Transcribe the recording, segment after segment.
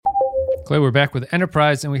Clay, we're back with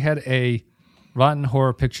Enterprise, and we had a Rotten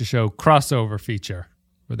Horror Picture Show crossover feature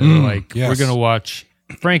where they were like, yes. we're going to watch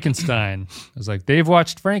Frankenstein. I was like, Dave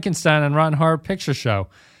watched Frankenstein on Rotten Horror Picture Show.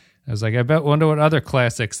 I was like, wonder what other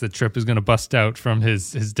classics that Trip is going to bust out from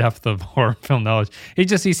his depth of horror film knowledge. He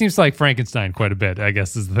seems to like Frankenstein quite a bit, I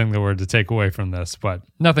guess is the thing that we're to take away from this. But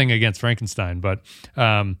nothing against Frankenstein, but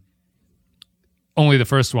only the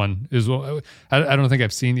first one is. I don't think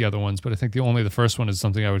I've seen the other ones, but I think only the first one is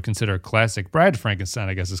something I would consider a classic. Bride of Frankenstein,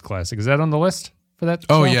 I guess, is classic. Is that on the list for that?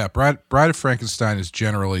 Oh show? yeah, Bride of Frankenstein is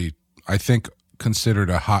generally, I think,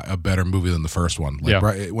 considered a better movie than the first one.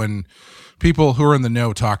 Like, when people who are in the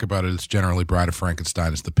know talk about it, it's generally Bride of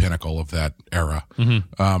Frankenstein is the pinnacle of that era.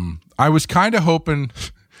 Mm-hmm. I was kind of hoping,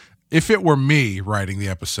 if it were me writing the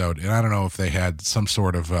episode, and I don't know if they had some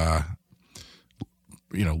sort of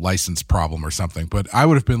license problem or something, but I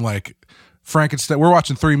would have been like, Frankenstein. We're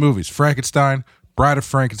watching 3 movies: Frankenstein, Bride of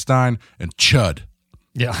Frankenstein, and Chud.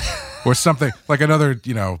 Yeah. Or something like another,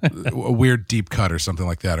 a weird deep cut or something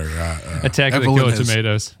like that, or Attack of the Killer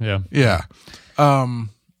Tomatoes. Yeah, yeah.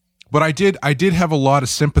 But I did have a lot of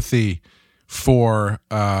sympathy for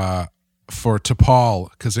T'Pol,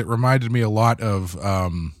 because it reminded me a lot of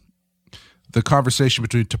the conversation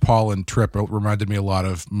between T'Pol and Trip. It reminded me a lot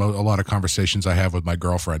of conversations I have with my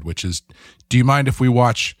girlfriend, which is, do you mind if we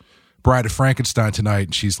watch Bride of Frankenstein tonight?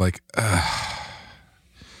 And she's like,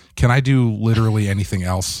 can I do literally anything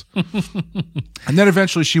else? And then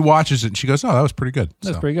eventually she watches it and she goes, oh, that was pretty good.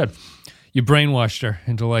 That's pretty good. You brainwashed her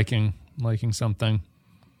into liking something.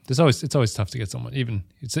 It's always tough to get someone.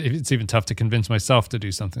 It's even tough to convince myself to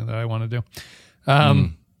do something that I want to do.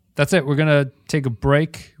 That's it. We're gonna take a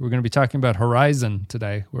break. We're gonna be talking about Horizon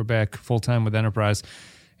today. We're back full time with Enterprise,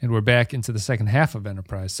 and we're back into the second half of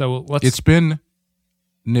Enterprise. So It's been,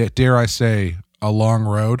 dare I say, a long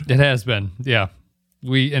road. It has been. Yeah.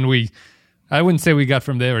 I wouldn't say we got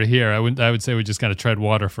from there to here. I would say we just kind of tread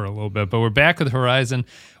water for a little bit. But we're back with Horizon.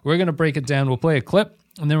 We're going to break it down. We'll play a clip,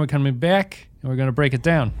 and then we're coming back, and we're going to break it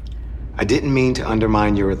down. I didn't mean to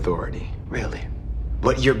undermine your authority, really.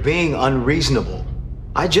 But you're being unreasonable.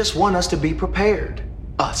 I just want us to be prepared.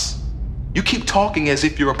 Us? You keep talking as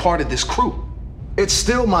if you're a part of this crew. It's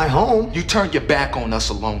still my home. You turned your back on us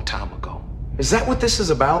a long time ago. Is that what this is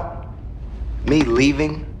about? Me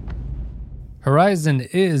leaving? Horizon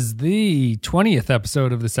is the 20th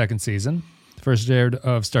episode of the second season, first aired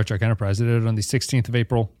of Star Trek Enterprise. It aired on the 16th of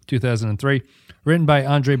April, 2003. Written by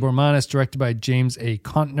Andre Bormanis, directed by James A.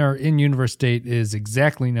 Contner. In-universe date is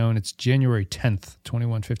exactly known. It's January 10th,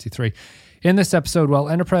 2153. In this episode, while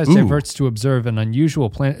Enterprise diverts to observe an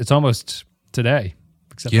unusual planet, it's almost today.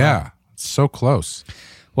 Except it's so close.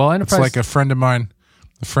 While Enterprise, it's like a friend of mine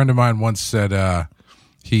once said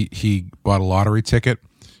he bought a lottery ticket.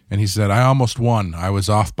 And he said, I almost won. I was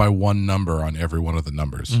off by one number on every one of the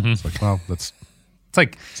numbers. Mm-hmm. It's like, well, it's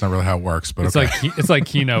not really how it works, but it's like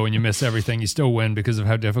Keno. When you miss everything, you still win because of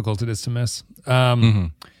how difficult it is to miss.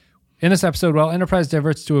 In this episode, while Enterprise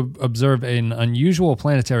diverts to observe an unusual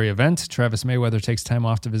planetary event, Travis Mayweather takes time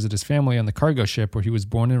off to visit his family on the cargo ship where he was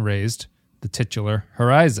born and raised, the titular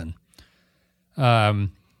Horizon. We're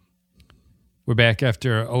back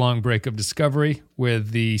after a long break of Discovery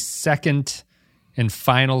with the second and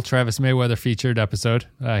final Travis Mayweather featured episode.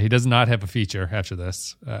 He does not have a feature after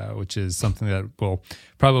this, which is something that we'll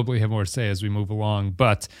probably have more to say as we move along.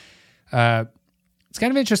 But it's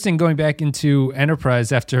kind of interesting going back into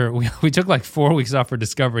Enterprise after we took like 4 weeks off for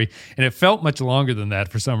Discovery, and it felt much longer than that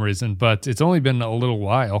for some reason, but it's only been a little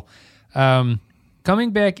while.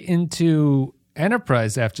 Coming back into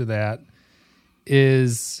Enterprise after that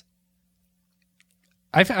is...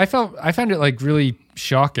 I found it like really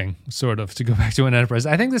shocking, sort of, to go back to an Enterprise.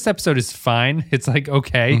 I think this episode is fine. It's like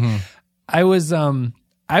okay. Mm-hmm.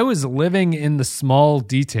 I was living in the small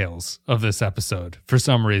details of this episode for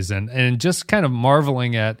some reason, and just kind of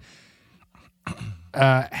marveling at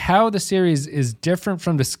how the series is different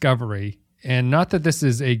from Discovery. And not that this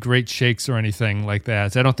is a great shakes or anything like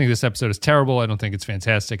that. I don't think this episode is terrible. I don't think it's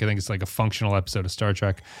fantastic. I think it's like a functional episode of Star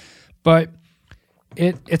Trek, but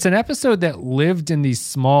It's an episode that lived in these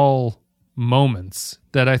small moments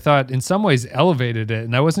that I thought in some ways elevated it.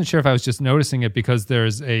 And I wasn't sure if I was just noticing it because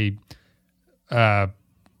there's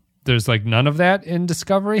like none of that in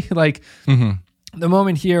Discovery. Like the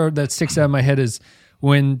moment here that sticks out of my head is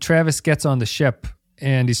when Travis gets on the ship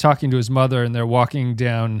and he's talking to his mother and they're walking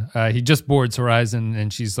down. He just boards Horizon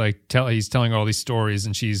and she's like, he's telling her all these stories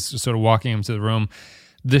and she's sort of walking him to the room.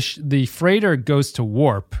 The freighter goes to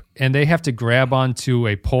warp, and they have to grab onto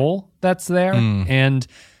a pole that's there. And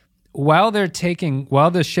while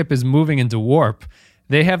the ship is moving into warp,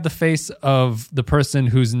 they have the face of the person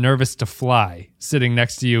who's nervous to fly sitting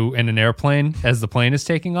next to you in an airplane as the plane is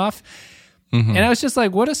taking off. And I was just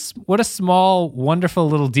like, what a small, wonderful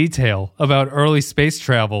little detail about early space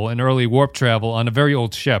travel and early warp travel on a very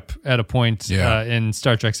old ship at a point in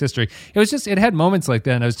Star Trek's history. It had moments like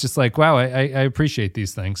that, and I was just like, wow, I appreciate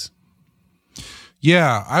these things.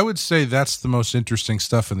 Yeah, I would say that's the most interesting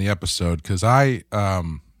stuff in the episode, because I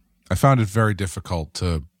found it very difficult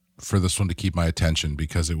for this one to keep my attention,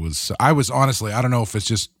 because I was honestly, I don't know if it's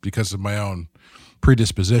just because of my own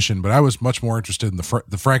predisposition, but I was much more interested in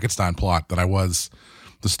the Frankenstein plot than I was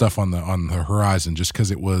the stuff on the horizon, just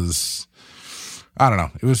because it was, I don't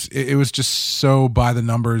know, it was just so by the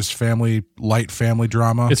numbers light family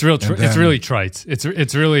drama. It's it's really trite. It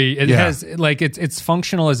has like it's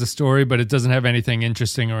functional as a story, but it doesn't have anything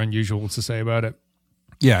interesting or unusual to say about it.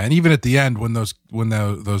 Yeah, and even at the end when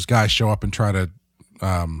those guys show up and try to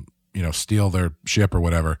steal their ship or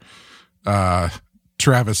whatever,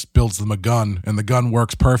 Travis builds them a gun, and the gun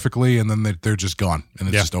works perfectly, and then they're just gone, and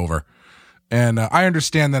it's just over. And I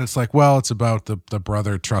understand that it's like, well, it's about the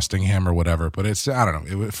brother trusting him or whatever, but it's, I don't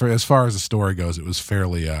know. As far as the story goes, it was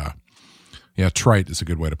fairly, trite is a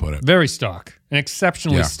good way to put it. Very stock, an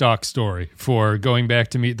exceptionally stock story for going back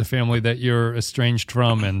to meet the family that you're estranged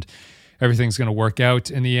from, and everything's going to work out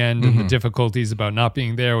in the end, and the difficulties about not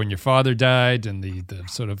being there when your father died, and the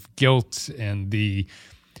sort of guilt and the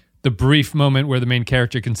brief moment where the main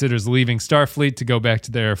character considers leaving Starfleet to go back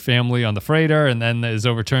to their family on the freighter, and then is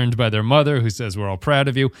overturned by their mother, who says, "We're all proud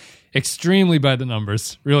of you." Extremely by the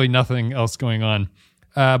numbers. Really nothing else going on.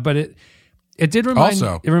 But it did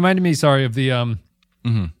reminded me, of the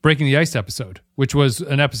Breaking the Ice episode, which was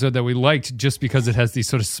an episode that we liked just because it has these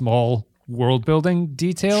sort of small world-building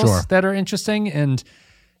details that are interesting. And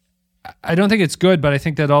I don't think it's good, but I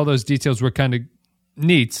think that all those details were kind of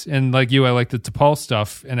neat, and like you, I liked the T'Pol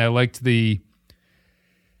stuff, and I liked the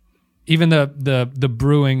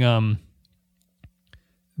brewing,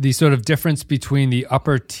 the sort of difference between the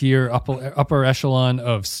upper echelon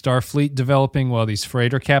of Starfleet developing while these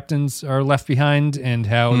freighter captains are left behind, and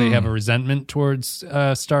how they have a resentment towards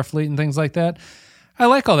Starfleet and things like that. I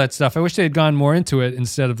like all that stuff. I wish they had gone more into it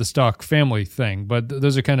instead of the stock family thing, but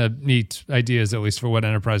those are kind of neat ideas, at least for what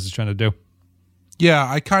Enterprise is trying to do. Yeah,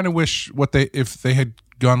 I kind of wish if they had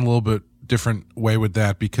gone a little bit different way with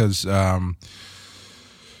that, because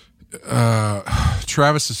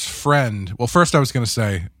Travis's friend. Well, first I was going to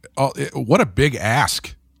say, what a big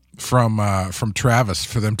ask from Travis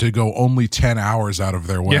for them to go only 10 hours out of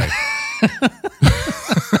their way. Yeah.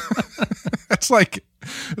 It's like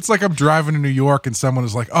I'm driving to New York and someone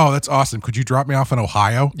is like, "Oh, that's awesome. Could you drop me off in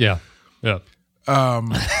Ohio?" Yeah.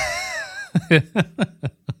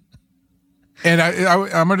 And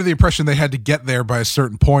I'm under the impression they had to get there by a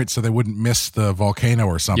certain point so they wouldn't miss the volcano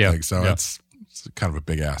or something. Yeah, so it's kind of a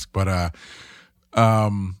big ask. But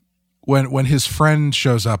when his friend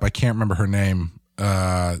shows up, I can't remember her name,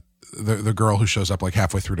 the girl who shows up like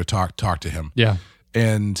halfway through to talk to him. Yeah.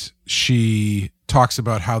 And she talks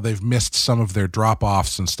about how they've missed some of their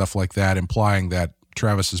drop-offs and stuff like that, implying that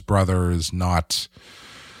Travis's brother is not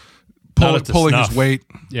pulling his weight.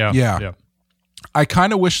 Yeah. I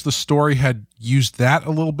kind of wish the story had used that a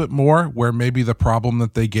little bit more, where maybe the problem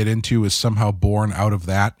that they get into is somehow born out of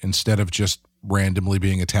that, instead of just randomly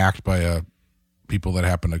being attacked by people that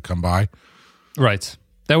happen to come by. Right.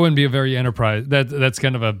 That wouldn't be a very Enterprise. That's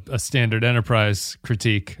kind of a standard Enterprise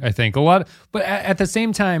critique, I think. But at the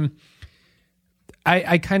same time,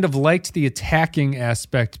 I kind of liked the attacking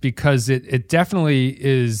aspect, because it definitely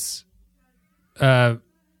is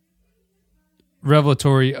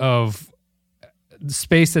revelatory of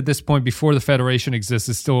space at this point before the Federation exists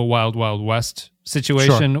is still a wild, wild west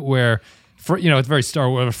situation where, it's very Star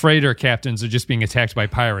Wars. Freighter captains are just being attacked by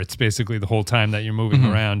pirates basically the whole time that you're moving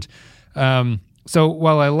around. So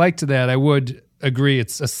while I liked that, I would agree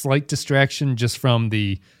it's a slight distraction just from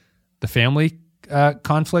the family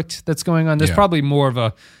conflict that's going on. There's probably more of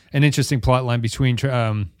an interesting plot line between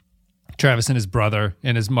Travis and his brother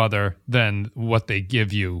and his mother than what they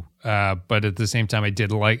give you. But at the same time, I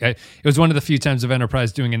did it was one of the few times of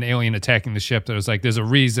Enterprise doing an alien attacking the ship that was like, there's a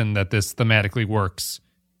reason that this thematically works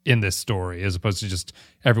in this story, as opposed to just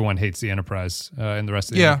everyone hates the Enterprise in the rest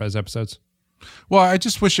of the Enterprise episodes. Well, I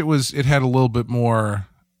just wish it had a little bit more.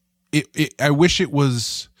 I wish it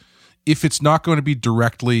was, if it's not going to be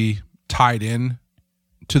directly tied in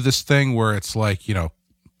to this thing where it's like,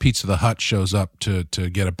 Pizza the Hut shows up to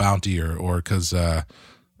get a bounty, or because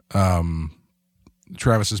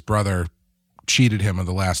Travis's brother cheated him on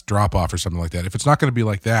the last drop off or something like that. If it's not going to be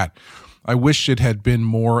like that, I wish it had been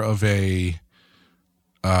more of a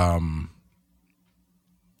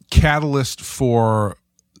catalyst for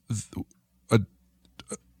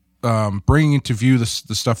bringing into view the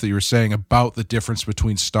stuff that you were saying about the difference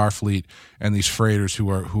between Starfleet and these freighters who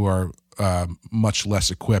are much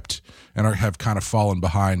less equipped and have kind of fallen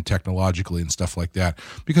behind technologically and stuff like that.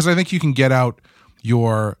 Because I think you can get out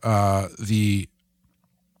you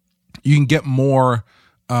can get more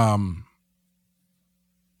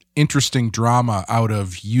interesting drama out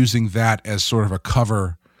of using that as sort of a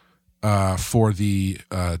cover for the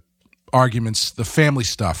arguments, the family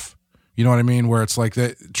stuff. You know what I mean? Where it's like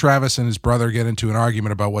that Travis and his brother get into an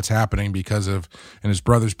argument about what's happening and his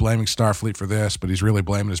brother's blaming Starfleet for this, but he's really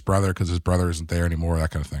blaming his brother because his brother isn't there anymore,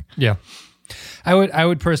 that kind of thing. Yeah. I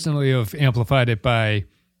would personally have amplified it by,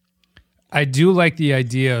 I do like the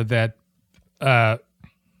idea that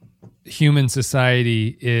human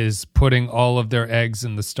society is putting all of their eggs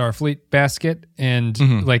in the Starfleet basket,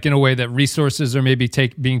 and like in a way that resources are maybe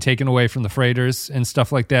being taken away from the freighters and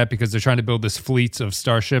stuff like that, because they're trying to build this fleets of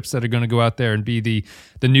starships that are going to go out there and be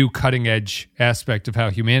the new cutting edge aspect of how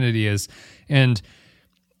humanity is. And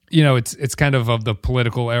you know, it's kind of the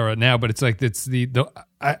political era now, but it's like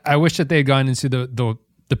I wish that they had gone into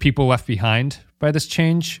the people left behind by this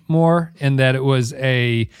change more, and that it was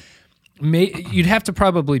you'd have to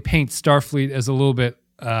probably paint Starfleet as a little bit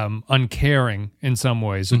uncaring in some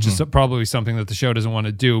ways, which is probably something that the show doesn't want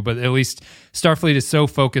to do. But at least Starfleet is so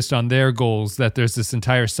focused on their goals that there's this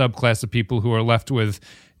entire subclass of people who are left with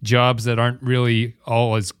jobs that aren't really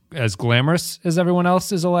all as glamorous as everyone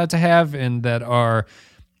else is allowed to have, and that are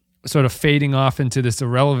sort of fading off into this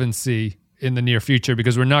irrelevancy in the near future,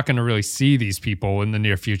 because we're not going to really see these people in the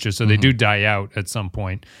near future. So they do die out at some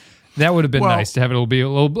point. That would have been nice to have it be a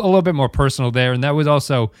little bit more personal there. And that was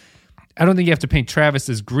also, I don't think you have to paint Travis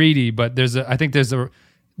as greedy, but I think there's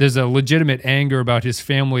a legitimate anger about his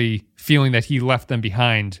family feeling that he left them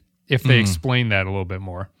behind if they explain that a little bit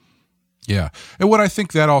more. Yeah. And what I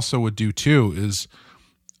think that also would do too is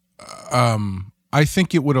I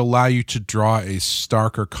think it would allow you to draw a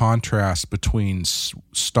starker contrast between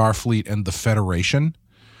Starfleet and the Federation.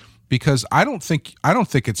 Because I don't think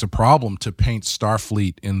it's a problem to paint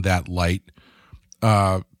Starfleet in that light,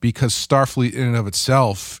 because Starfleet in and of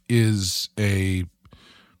itself is a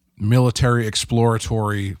military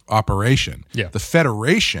exploratory operation. Yeah. The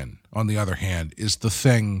Federation, on the other hand, is the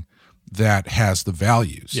thing that has the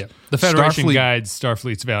values. Yeah. The Federation guides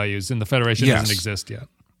Starfleet's values, and the Federation doesn't exist yet.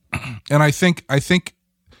 And I think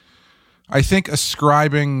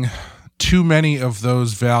ascribing too many of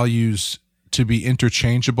those values to be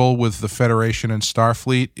interchangeable with the Federation and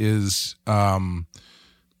Starfleet is kind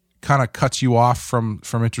of cuts you off from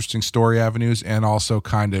interesting story avenues, and also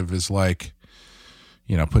kind of is like,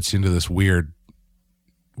 you know, puts you into this weird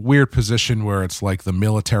position where it's like the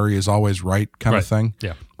military is always right kind of thing.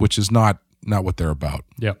 Yeah. Which is not what they're about.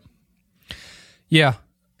 Yeah. Yeah.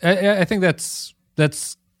 I think that's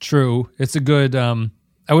true. It's a good, I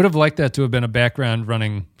would have liked that to have been a background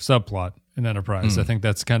running subplot in Enterprise. I think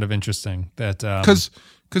that's kind of interesting. That because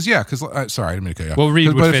sorry, I didn't mean to cut you off. Well,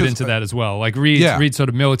 Reed would fit into that as well. Like Reed's sort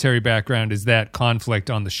of military background is that conflict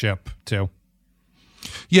on the ship too.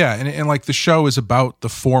 Yeah, and like the show is about the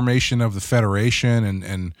formation of the Federation,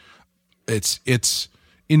 and it's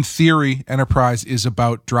in theory, Enterprise is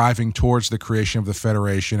about driving towards the creation of the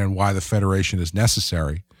Federation and why the Federation is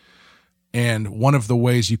necessary. And one of the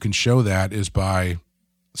ways you can show that is by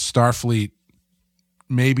Starfleet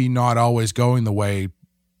maybe not always going the way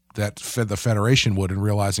that the Federation would, and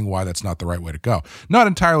realizing why that's not the right way to go. Not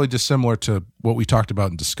entirely dissimilar to what we talked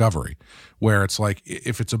about in Discovery, where it's like,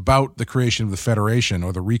 if it's about the creation of the Federation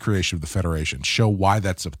or the recreation of the Federation, show why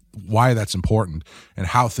that's important and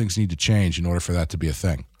how things need to change in order for that to be a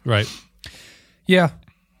thing. Right. Yeah.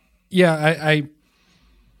 Yeah.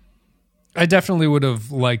 I definitely would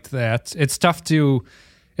have liked that. It's tough to.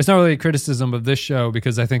 It's not really a criticism of this show,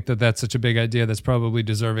 because I think that that's such a big idea that's probably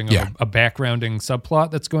deserving of a backgrounding subplot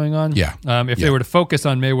that's going on. Yeah. If they were to focus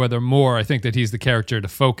on Mayweather more, I think that he's the character to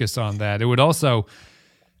focus on that. It would also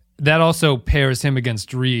pairs him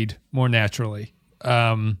against Reed more naturally,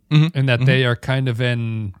 and that they are kind of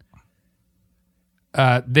in.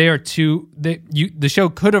 The show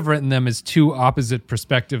could have written them as two opposite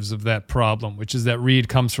perspectives of that problem, which is that Reed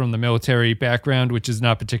comes from the military background, which is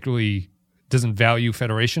not particularly. Doesn't value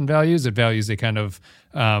Federation values. It values a kind of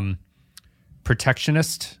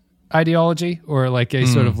protectionist ideology, or like a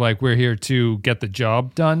sort of like, we're here to get the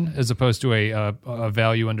job done, as opposed to a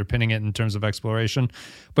value underpinning it in terms of exploration.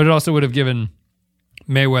 But it also would have given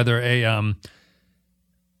Mayweather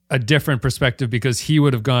a different perspective because he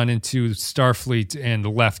would have gone into Starfleet and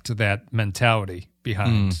left that mentality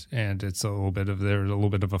behind, and it's a little bit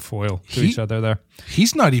of a foil to each other there.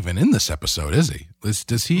 He's not even in this episode, is he?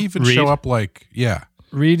 Does he even Reed? show up? Like, yeah,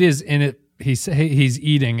 Reed is in it. He's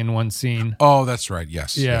eating in one scene. Oh, that's right.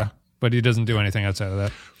 Yes. Yeah, but he doesn't do anything outside of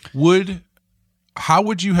that. How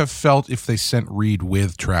would you have felt if they sent Reed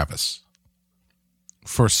with Travis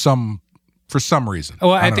for some reason? Oh,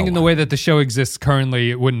 I think in the way that the show exists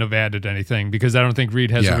currently, it wouldn't have added anything because I don't think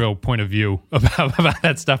Reed has a real point of view about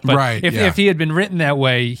that stuff. But if he had been written that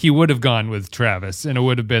way, he would have gone with Travis, and it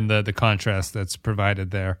would have been the contrast that's provided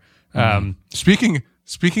there.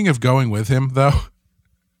 Speaking of going with him, though,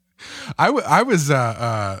 I was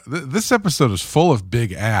this episode is full of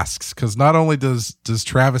big asks because not only does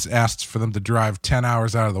Travis ask for them to drive 10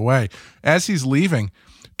 hours out of the way, as he's leaving,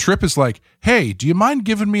 Trip is like, "Hey, do you mind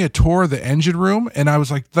giving me a tour of the engine room?" And I was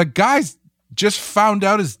like, the guy's just found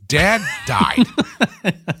out his dad died,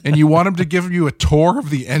 and you want him to give you a tour of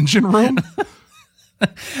the engine room?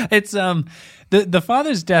 It's the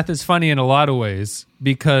father's death is funny in a lot of ways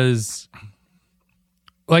because,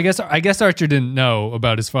 well, I guess Archer didn't know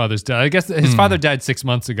about his father's death. I guess his father died 6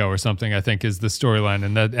 months ago or something, I think is the storyline,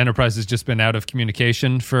 and that Enterprise has just been out of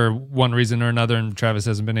communication for one reason or another, and Travis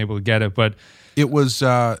hasn't been able to get it. But it was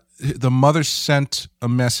the mother sent a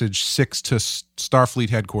message to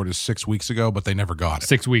Starfleet headquarters 6 weeks ago, but they never got it.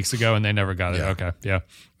 6 weeks ago, and they never got it. Okay, yeah.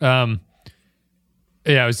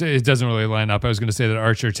 It doesn't really line up. I was going to say that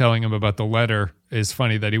Archer telling him about the letter is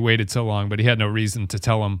funny that he waited so long, but he had no reason to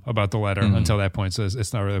tell him about the letter until that point, so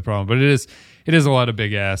it's not really a problem. But it is a lot of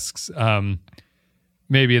big asks.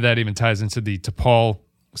 Maybe that even ties into the T'Pol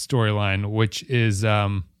storyline, which is,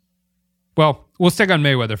 well, we'll stick on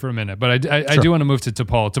Mayweather for a minute, but I do want to move to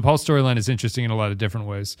T'Pol. T'Pol's storyline is interesting in a lot of different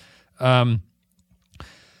ways. The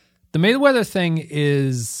Mayweather thing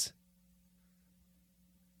is,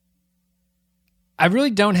 I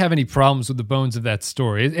really don't have any problems with the bones of that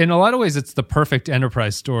story. In a lot of ways, it's the perfect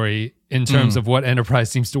Enterprise story in terms of what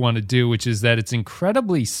Enterprise seems to want to do, which is that it's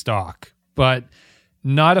incredibly stock, but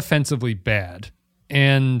not offensively bad.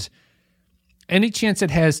 And any chance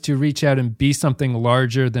it has to reach out and be something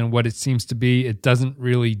larger than what it seems to be, it doesn't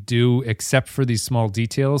really do, except for these small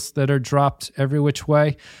details that are dropped every which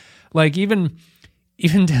way. Like even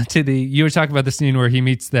down to you were talking about the scene where he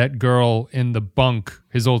meets that girl in the bunk,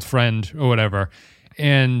 his old friend or whatever,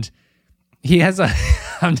 and he has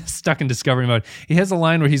I'm just stuck in Discovery mode. He has a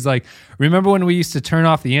line where he's like, "Remember when we used to turn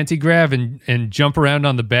off the anti-grav and jump around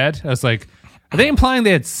on the bed?" I was like, are they implying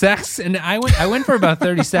they had sex? And I went for about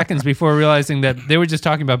 30 seconds before realizing that they were just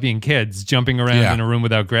talking about being kids, jumping around in a room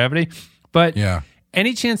without gravity. But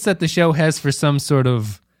any chance that the show has for some sort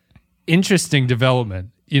of interesting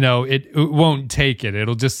development, it won't take it.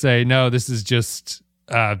 It'll just say, no, this is just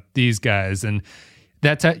these guys. And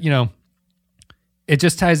that's, it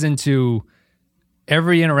just ties into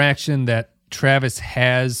every interaction that Travis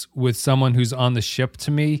has with someone who's on the ship,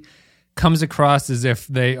 to me, comes across as if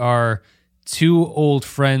they are two old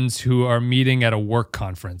friends who are meeting at a work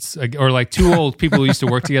conference, or like two old people who used to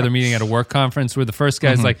work together meeting at a work conference, where the first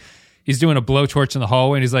guy's like, he's doing a blowtorch in the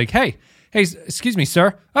hallway and he's like, hey, excuse me,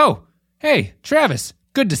 sir. Oh, hey, Travis,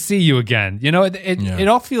 good to see you again. It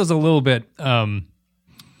all feels a little bit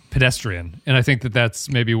pedestrian. And I think that that's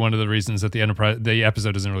maybe one of the reasons that the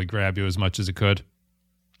episode doesn't really grab you as much as it could.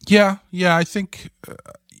 Yeah. I think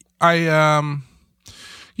I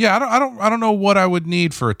don't know what I would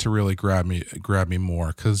need for it to really grab me more,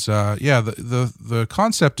 because the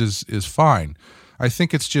concept is fine. I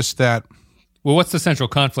think it's just that. Well, what's the central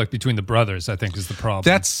conflict between the brothers, I think, is the problem.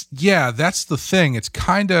 That's the thing. It's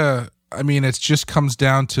kind of, it just comes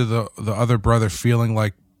down to the other brother feeling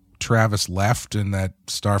like Travis left and that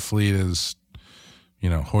Starfleet is,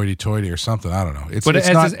 hoity-toity or something. I don't know.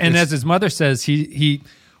 As his mother says,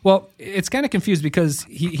 it's kind of confused because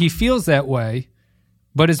he feels that way.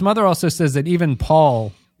 But his mother also says that even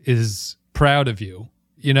Paul is proud of you,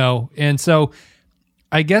 And so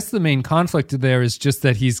I guess the main conflict there is just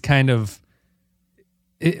that he's kind of,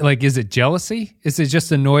 is it jealousy? Is it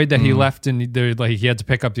just annoyed that he left and he had to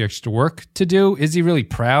pick up the extra work to do? Is he really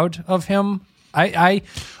proud of him? I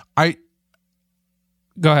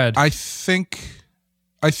go ahead. I think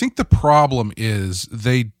the problem is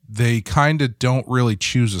they kind of don't really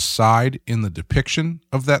choose a side in the depiction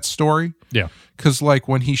of that story. Yeah. Because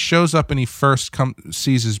when he shows up and he first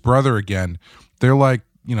sees his brother again, they're like,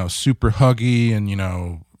 super huggy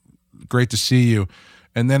and, great to see you.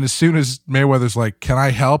 And then as soon as Mayweather's like, can I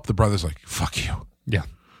help? The brother's like, fuck you. Yeah.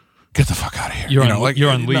 Get the fuck out of here. You're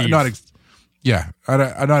on leave. Yeah,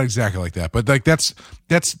 I'm not exactly like that, but like that's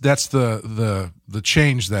the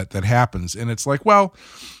change that happens, and it's like, well,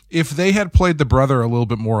 if they had played the brother a little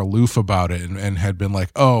bit more aloof about it and had been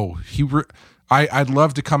like, oh, I'd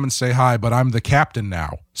love to come and say hi, but I'm the captain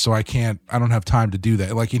now, so I don't have time to do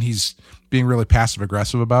that. Like, and he's being really passive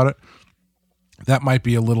aggressive about it. That might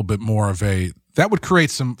be a little bit more of that would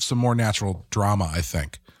create some more natural drama, I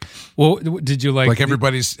think. Well, did you like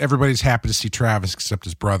everybody's happy to see Travis except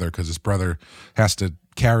his brother, because his brother has to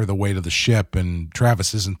carry the weight of the ship, and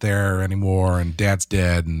Travis isn't there anymore, and Dad's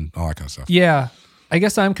dead, and all that kind of stuff. Yeah, I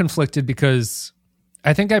guess I'm conflicted because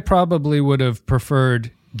I think I probably would have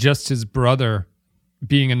preferred just his brother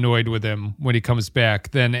being annoyed with him when he comes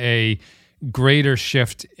back than a greater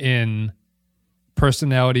shift in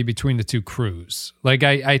personality between the two crews. Like,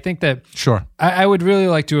 I think that sure, I would really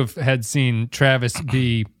like to have had seen Travis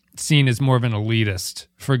be seen as more of an elitist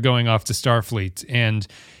for going off to Starfleet, and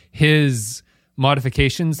his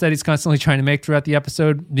modifications that he's constantly trying to make throughout the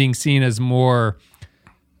episode being seen as more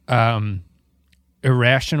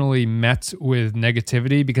irrationally met with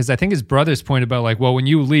negativity, because I think his brother's point about like, well, when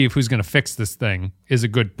you leave, who's going to fix this thing is a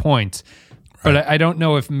good point. Right. But I don't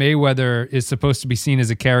know if Mayweather is supposed to be seen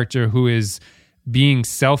as a character who is being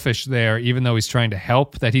selfish there, even though he's trying to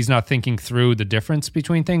help, that he's not thinking through the difference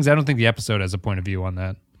between things. I don't think the episode has a point of view on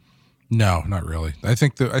that. No, not really. I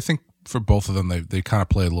think for both of them, they kind of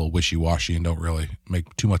play a little wishy-washy and don't really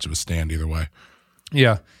make too much of a stand either way.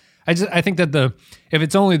 Yeah. I think that if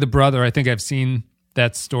it's only the brother, I think I've seen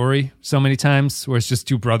that story so many times where it's just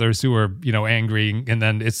two brothers who are, angry, and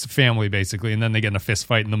then it's family basically, and then they get in a fist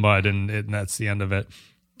fight in the mud, and that's the end of it.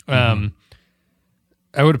 Mm-hmm.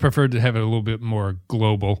 I would have preferred to have it a little bit more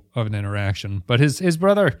global of an interaction, but his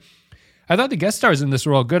brother, I thought the guest stars in this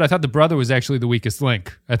were all good. I thought the brother was actually the weakest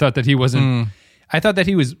link. I thought that he wasn't. I thought that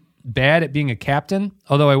he was bad at being a captain.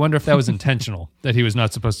 Although I wonder if that was intentional, that he was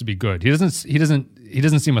not supposed to be good. He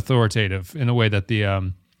doesn't seem authoritative in a way that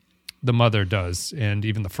the mother does, and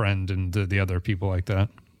even the friend and the other people like that.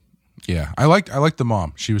 Yeah, I liked the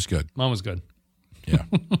mom. She was good. Mom was good. Yeah.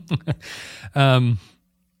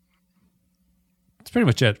 That's pretty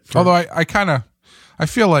much it. Although I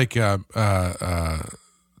feel like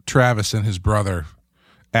Travis and his brother,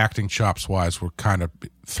 acting chops wise, were kind of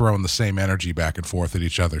throwing the same energy back and forth at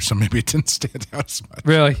each other, so maybe it didn't stand out as much.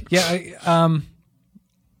 Really? Yeah.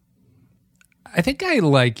 I think I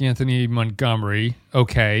like Anthony Montgomery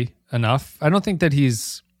okay enough. I don't think that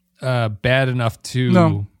he's bad enough to.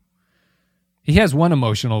 No. He has one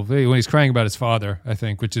emotional when he's crying about his father, I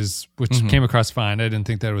think, which came across fine. I didn't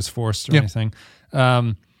think that it was forced or anything.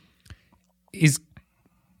 He's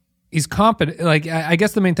competent. Like, I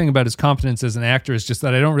guess the main thing about his competence as an actor is just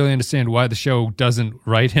that I don't really understand why the show doesn't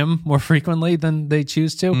write him more frequently than they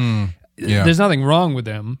choose to. There's nothing wrong with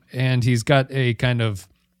him, and he's got a kind of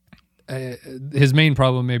his main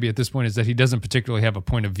problem maybe at this point is that he doesn't particularly have a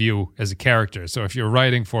point of view as a character. So if you're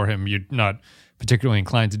writing for him, you're not particularly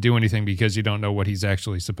inclined to do anything because you don't know what he's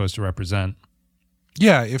actually supposed to represent.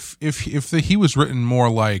 Yeah, if he was written more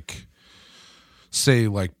like, say,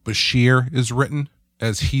 like Bashir is written,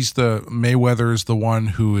 as Mayweather is the one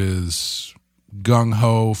who is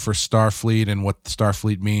gung-ho for Starfleet and what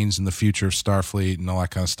Starfleet means and the future of Starfleet and all that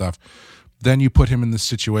kind of stuff, then you put him in this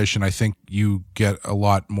situation, I think you get a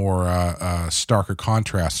lot more starker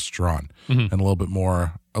contrasts drawn, and a little bit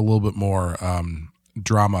more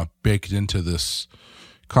drama baked into this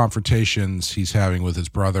confrontations he's having with his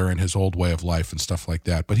brother and his old way of life and stuff like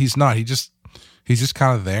that. But he's not. He's just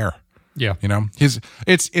kind of there. Yeah,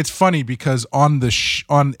 it's funny because on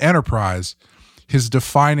Enterprise, his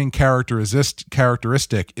defining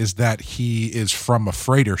characteristic is that he is from a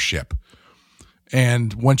freighter ship.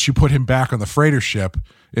 And once you put him back on the freighter ship,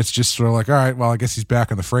 it's just sort of like, all right, well, I guess he's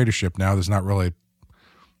back on the freighter ship now. There's not really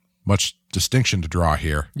much distinction to draw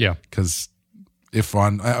here. Yeah. Because if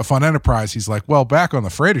on Enterprise, he's like, well, back on the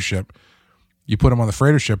freighter ship, you put him on the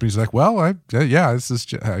freighter ship, and he's like, well, I guess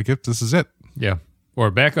this is it. Yeah.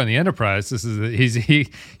 Or back on the Enterprise, he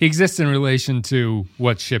exists in relation to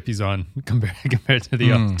what ship he's on compared to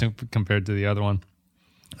the other one.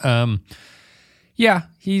 Yeah,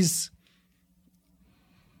 he's.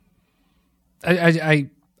 I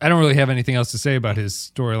don't really have anything else to say about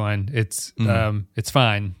his storyline. It's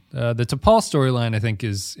fine. The T'Pol storyline I think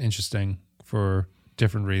is interesting for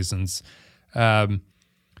different reasons.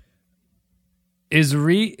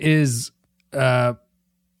 Is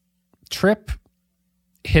Trip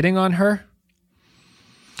hitting on her?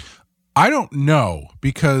 I don't know,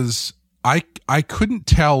 because I couldn't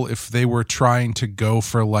tell if they were trying to go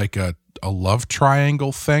for like a love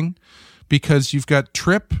triangle thing, because you've got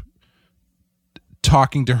Trip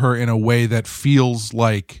talking to her in a way that feels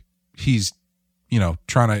like he's,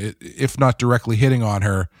 trying to, if not directly hitting on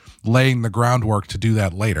her, laying the groundwork to do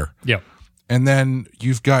that later. Yep. And then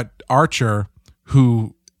you've got Archer,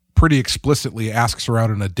 who pretty explicitly asks her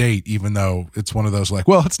out on a date, even though it's one of those like,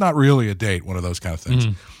 well, it's not really a date, one of those kind of things.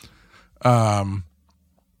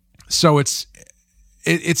 So it's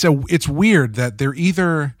weird that they're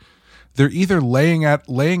either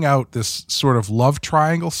laying out this sort of love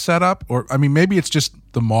triangle setup, or I mean, maybe it's just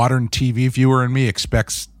the modern TV viewer in me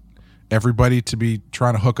expects everybody to be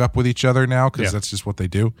trying to hook up with each other now because that's just what they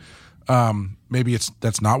do. Maybe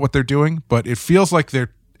that's not what they're doing, but it feels like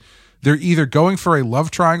they're either going for a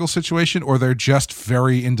love triangle situation or they're just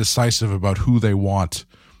very indecisive about who they want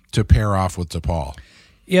to pair off with T'Pol.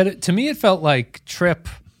 Yeah, to me it felt like Trip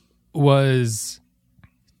was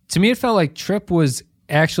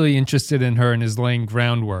actually interested in her and is laying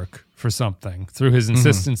groundwork for something through his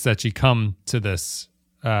insistence that she come to this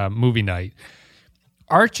movie night.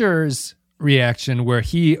 Archer's reaction, where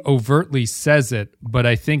he overtly says it, but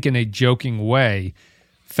I think in a joking way,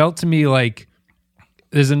 felt to me like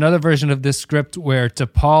there's another version of this script where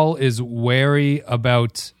T'Pol is wary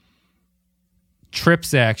about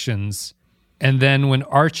Trip's actions, and then when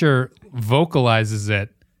Archer vocalizes it,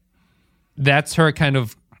 that's her kind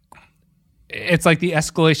of, it's like the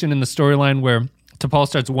escalation in the storyline where T'Pol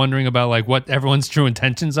starts wondering about like what everyone's true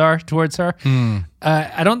intentions are towards her.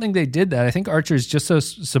 I don't think they did that. I think Archer's just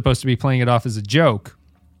supposed to be playing it off as a joke.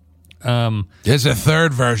 There's a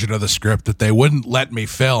third version of the script that they wouldn't let me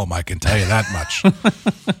film, I can tell you that much.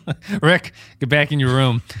 Rick, get back in your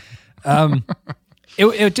room.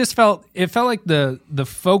 It felt like the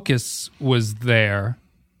focus was there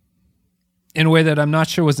in a way that I'm not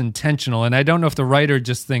sure was intentional. And I don't know if the writer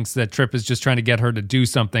just thinks that Trip is just trying to get her to do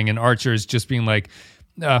something and Archer is just being like,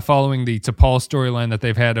 following the T'Pol storyline that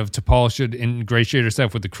they've had of T'Pol should ingratiate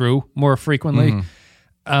herself with the crew more frequently.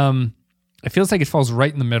 It feels like it falls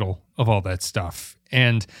right in the middle of all that stuff.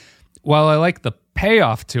 And while I like the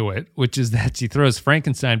payoff to it, which is that she throws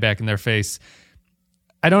Frankenstein back in their face,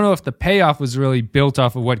 I don't know if the payoff was really built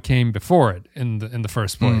off of what came before it in the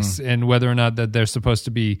first place, and whether or not that they're supposed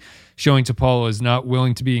to be showing T'Pol is not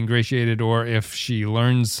willing to be ingratiated, or if she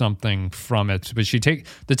learns something from it. But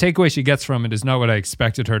the takeaway she gets from it is not what I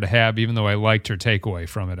expected her to have, even though I liked her takeaway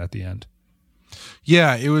from it at the end.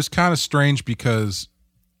 Yeah, it was kind of strange because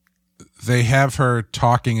they have her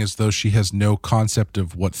talking as though she has no concept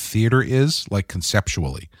of what theater is, like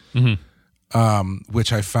conceptually.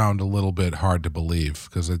 Which I found a little bit hard to believe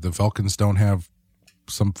because the Vulcans don't have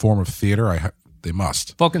some form of theater. They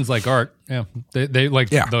must. Vulcans like art. Yeah. They like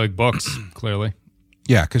books, clearly.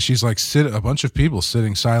 Yeah, because she's like a bunch of people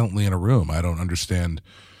sitting silently in a room. I don't understand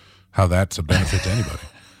how that's a benefit to anybody.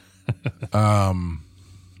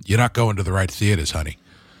 You're not going to the right theaters, honey.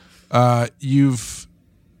 I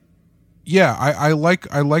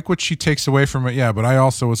like what she takes away from it. Yeah, but I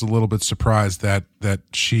also was a little bit surprised that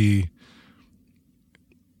she.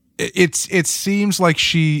 It seems like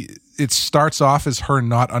it starts off as her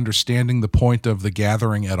not understanding the point of the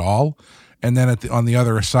gathering at all, and then on the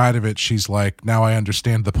other side of it, she's like, "Now I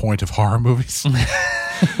understand the point of horror movies,"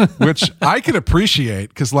 which I can appreciate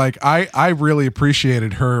because, like, I really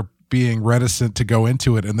appreciated her being reticent to go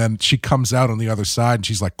into it, and then she comes out on the other side and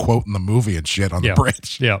she's like quoting the movie and shit on the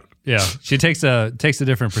bridge. Yeah. She takes a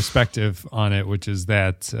different perspective on it, which is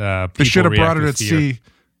that they should have brought her to see.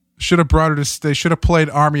 They should have played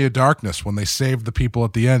Army of Darkness when they saved the people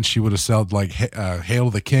at the end. She would have said like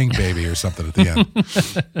 "Hail the King, baby" or something at the end.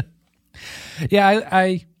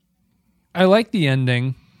 Yeah, I like the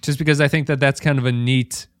ending just because I think that that's kind of a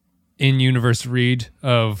neat in-universe read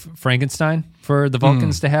of Frankenstein for the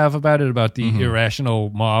Vulcans to have about it, about the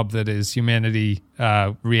irrational mob that is humanity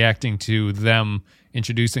reacting to them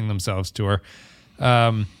introducing themselves to her.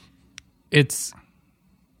 It's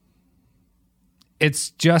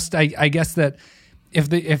just, I guess that if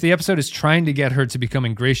the episode is trying to get her to become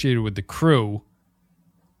ingratiated with the crew,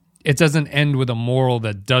 it doesn't end with a moral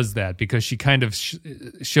that does that because she kind of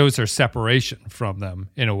shows her separation from them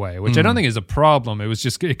in a way, which I don't think is a problem. It was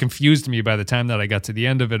just, it confused me by the time that I got to the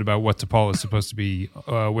end of it about what T'Pol is supposed to be,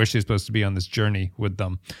 where she's supposed to be on this journey with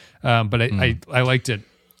them. But I liked it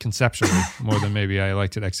conceptually more than maybe I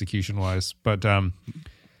liked it execution wise. But I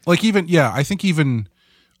think even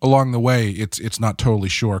along the way, it's not totally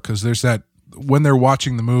sure because there's that when they're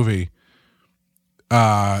watching the movie,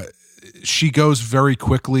 she goes very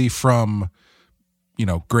quickly from,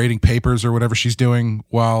 grading papers or whatever she's doing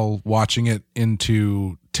while watching it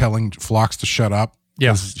into telling Phlox to shut up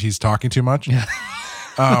because he's talking too much. Yeah.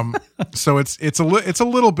 So it's a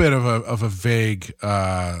little bit of a vague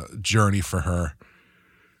journey for her.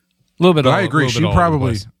 little bit. But I agree. She She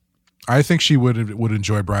probably. I think she would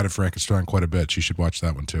enjoy Bride of Frankenstein quite a bit. She should watch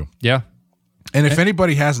that one too. Yeah. And if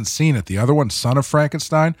anybody hasn't seen it, the other one, Son of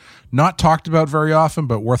Frankenstein, not talked about very often,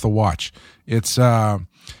 but worth a watch. It's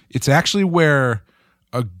actually where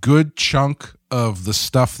a good chunk of the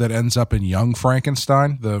stuff that ends up in Young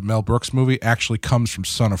Frankenstein, the Mel Brooks movie, actually comes from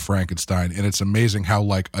Son of Frankenstein, and it's amazing how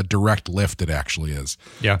like a direct lift it actually is.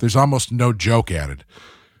 Yeah. There's almost no joke added,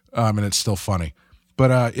 and it's still funny.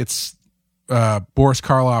 But it's Boris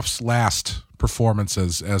Karloff's last performance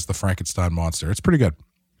as the Frankenstein monster. It's pretty good.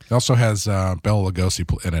 It also has Bela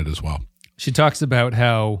Lugosi in it as well. She talks about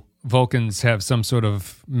how Vulcans have some sort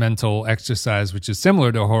of mental exercise, which is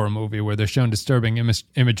similar to a horror movie, where they're shown disturbing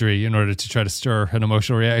imagery in order to try to stir an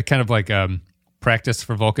emotional reaction. Kind of like practice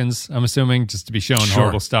for Vulcans, I'm assuming, just to be shown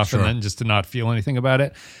horrible stuff and then just to not feel anything about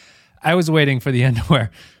it. I was waiting for the end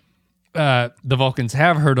where the Vulcans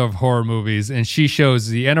have heard of horror movies, and she shows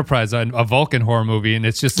the Enterprise a Vulcan horror movie, and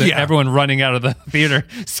it's just everyone running out of the theater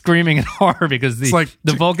screaming in horror because the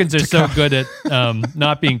Vulcans are so good at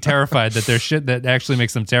not being terrified that their shit that actually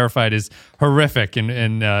makes them terrified is horrific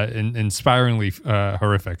and inspiringly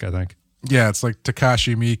horrific, I think. Yeah, it's like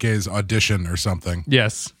Takashi Miike's Audition or something.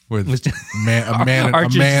 Yes, with a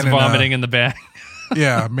man vomiting in the bag.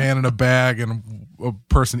 Yeah, a man in a bag and a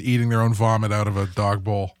person eating their own vomit out of a dog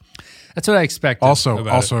bowl. That's what I expected.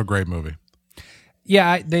 Also a great movie.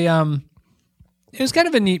 Yeah, it was kind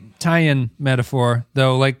of a neat tie-in metaphor,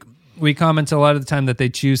 though. Like we comment a lot of the time that they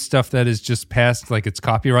choose stuff that is just past like its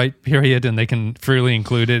copyright period, and they can freely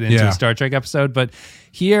include it into a Star Trek episode. But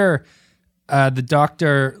here, the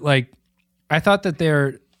Doctor, like, I thought that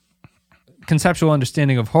their conceptual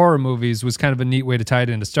understanding of horror movies was kind of a neat way to tie it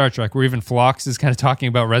into Star Trek, where even Phlox is kind of talking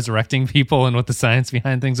about resurrecting people and what the science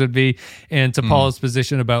behind things would be, and to Paula's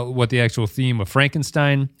position about what the actual theme of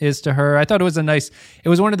Frankenstein is to her. I thought it was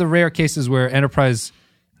one of the rare cases where Enterprise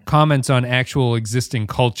comments on actual existing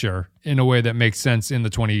culture in a way that makes sense in the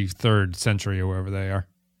 23rd century or wherever they are.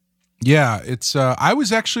 Yeah, it's I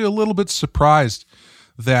was actually a little bit surprised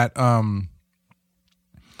that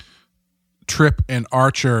Trip and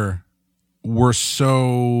Archer were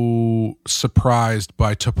so surprised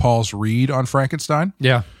by T'Pol's read on Frankenstein.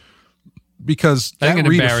 Yeah. Because that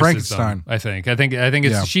read of Frankenstein, them, I think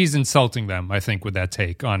it's she's insulting them, I think, with that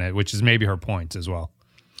take on it, which is maybe her point as well.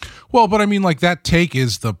 Well, but I mean, like, that take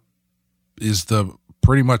is the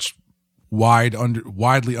pretty much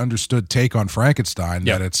widely understood take on Frankenstein,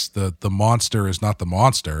 that it's the monster is not the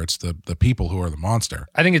monster, it's the people who are the monster.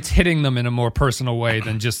 I think it's hitting them in a more personal way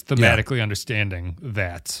than just thematically understanding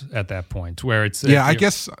that at that point, where it's I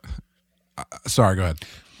guess sorry, go ahead.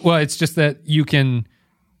 Well, it's just that you can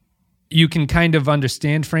kind of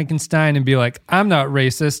understand Frankenstein and be like, I'm not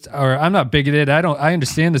racist or I'm not bigoted. I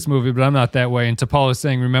understand this movie, but I'm not that way. And T'Pol is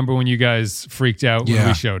saying, remember when you guys freaked out when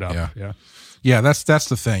we showed up? Yeah, that's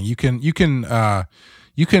the thing. You can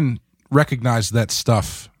recognize that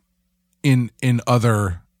stuff in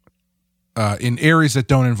other in areas that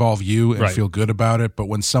don't involve you and feel good about it. But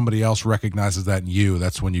when somebody else recognizes that in you,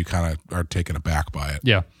 that's when you kind of are taken aback by it.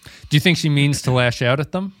 Yeah. Do you think she means to lash out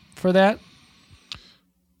at them for that?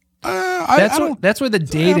 That's where the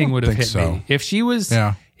dating would have hit me. If she was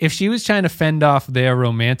trying to fend off their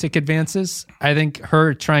romantic advances, I think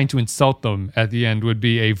her trying to insult them at the end would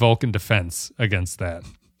be a Vulcan defense against that.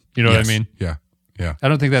 You know what I mean? Yeah. Yeah. I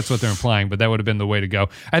don't think that's what they're implying, but that would have been the way to go.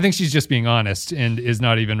 I think she's just being honest and is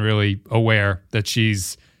not even really aware that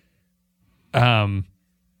she's impacting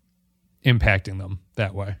them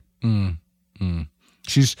that way.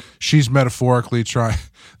 She's metaphorically trying.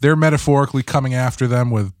 They're metaphorically coming after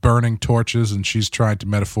them with burning torches, and she's trying to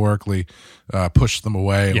metaphorically push them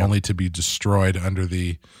away, only to be destroyed under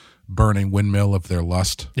the burning windmill of their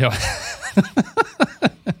lust. Yeah,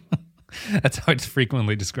 that's how I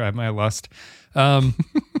frequently describe my lust. A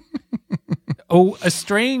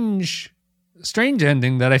strange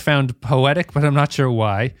ending that I found poetic, but I'm not sure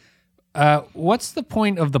why. What's the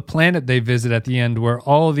point of the planet they visit at the end where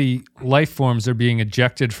all the life forms are being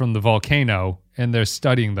ejected from the volcano and they're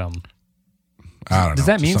studying them? I don't know. Does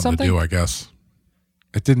that mean something? To do, I guess.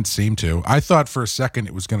 It didn't seem to. I thought for a second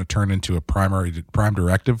it was going to turn into a prime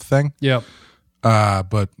directive thing. Yep.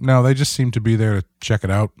 But no, they just seem to be there to check it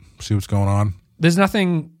out, see what's going on. There's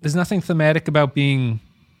nothing thematic about being.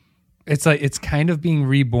 It's like it's kind of being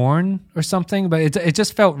reborn or something, but it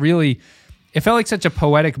just felt really. It felt like such a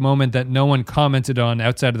poetic moment that no one commented on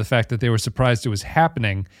outside of the fact that they were surprised it was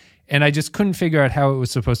happening. And I just couldn't figure out how it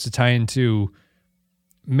was supposed to tie into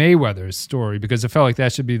Mayweather's story, because it felt like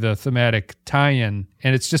that should be the thematic tie-in.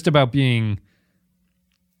 And it's just about being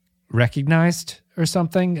recognized or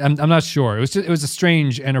something. I'm not sure. It was a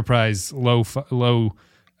strange Enterprise like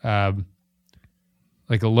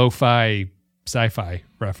a lo-fi sci-fi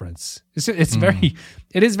reference. It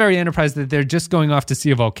is very Enterprise that they're just going off to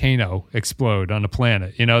see a volcano explode on a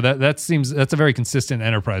planet. You know, that's a very consistent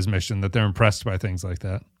Enterprise mission, that they're impressed by things like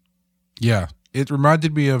that. Yeah. It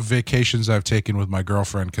reminded me of vacations I've taken with my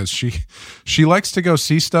girlfriend, because she likes to go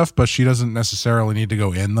see stuff, but she doesn't necessarily need to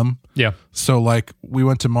go in them. Yeah. So like we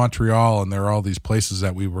went to Montreal, and there are all these places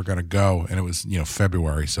that we were going to go, and it was,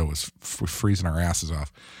 February, so it was freezing our asses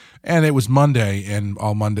off. And it was Monday, and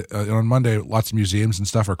on Monday, lots of museums and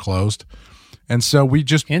stuff are closed. And so we were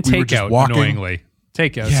just walking. Annoyingly.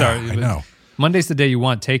 Takeout. Yeah, Sorry. I know. Monday's the day you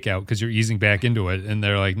want takeout because you're easing back into it, and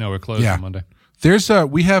they're like, no, we're closed on Monday.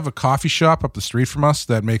 We have a coffee shop up the street from us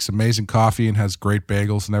that makes amazing coffee and has great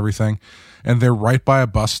bagels and everything. And they're right by a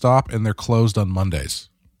bus stop, and they're closed on Mondays.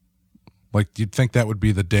 Like, you'd think that would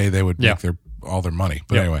be the day they would make all their money.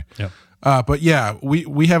 But anyway. Yep. But yeah,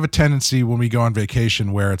 we have a tendency when we go on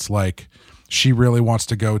vacation where it's like she really wants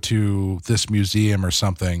to go to this museum or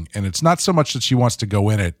something, and it's not so much that she wants to go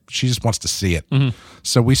in it, she just wants to see it. Mm-hmm.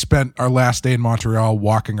 So we spent our last day in Montreal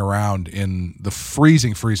walking around in the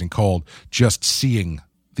freezing cold, just seeing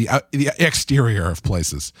the exterior of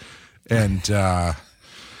places. And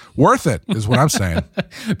worth it is what I'm saying.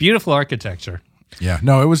 Beautiful architecture. Yeah.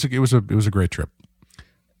 No, it was a great trip.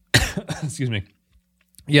 Excuse me.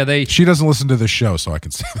 Yeah, She doesn't listen to this show, so I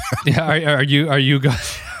can say that. Yeah,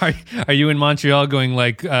 are you in Montreal going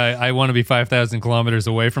like, I want to be 5,000 kilometers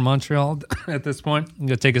away from Montreal at this point? You're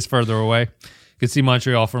gonna take us further away. You can see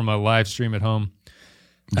Montreal from a live stream at home.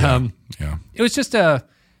 Yeah. It was just a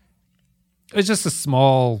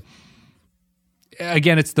small.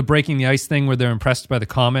 Again, it's the breaking the ice thing where they're impressed by the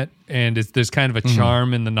comet, and there's kind of a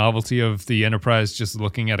charm in the novelty of the Enterprise just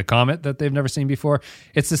looking at a comet that they've never seen before.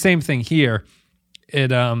 It's the same thing here. It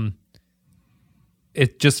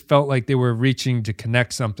just felt like they were reaching to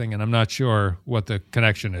connect something, and I'm not sure what the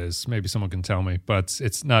connection is. Maybe someone can tell me, but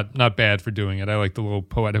it's not bad for doing it. I like the little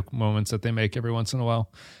poetic moments that they make every once in a while.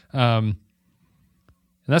 And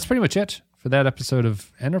that's pretty much it for that episode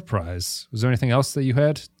of Enterprise. Was there anything else that you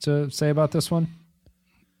had to say about this one?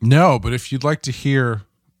 No, but if you'd like to hear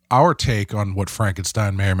our take on what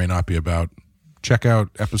Frankenstein may or may not be about, check out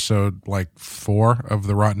episode 4 of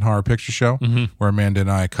the Rotten Horror Picture Show, where Amanda and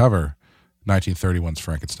I cover 1931's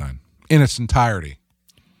Frankenstein in its entirety.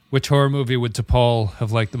 Which horror movie would T'Pol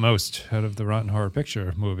have liked the most out of the Rotten Horror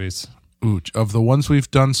Picture movies? Ooh, of the ones we've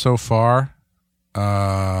done so far,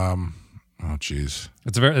 geez.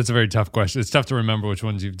 It's a very tough question. It's tough to remember which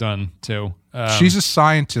ones you've done too. She's a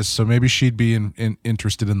scientist, so maybe she'd be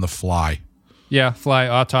interested in The Fly. Yeah, Fly,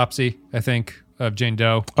 Autopsy, I think, of Jane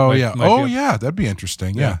Doe. Oh, yeah, that'd be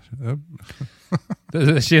interesting. Yeah.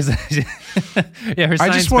 She has, her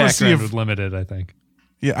science background was limited, I think.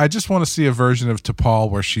 Yeah, I just want to see a version of T'Pol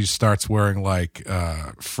where she starts wearing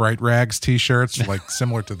Fright Rags t-shirts,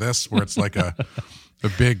 similar to this, where it's like a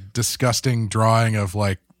big disgusting drawing of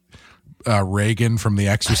Reagan from The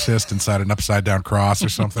Exorcist inside an upside down cross or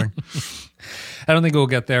something. I don't think we'll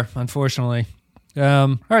get there, unfortunately.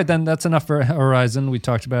 All right, then that's enough for Horizon. We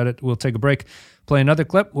talked about it. We'll take a break, play another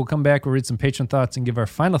clip. We'll come back, we'll read some patron thoughts, and give our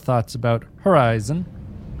final thoughts about Horizon.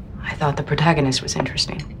 I thought the protagonist was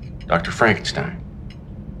interesting. Dr. Frankenstein.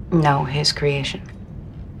 No, his creation.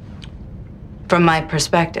 From my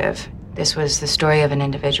perspective, this was the story of an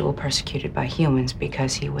individual persecuted by humans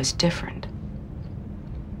because he was different.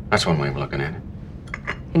 That's one way of looking at it.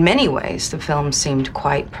 In many ways, the film seemed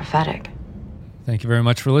quite prophetic. Thank you very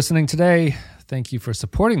much for listening today. Thank you for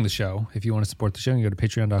supporting the show. If you want to support the show, you go to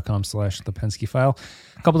patreon.com/thepensky-file.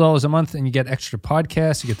 A couple dollars a month, and you get extra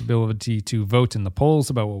podcasts. You get the ability to vote in the polls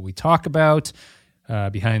about what we talk about,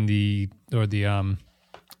 behind the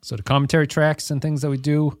sort of commentary tracks and things that we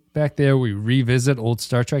do back there. We revisit old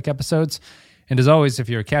Star Trek episodes. And as always, if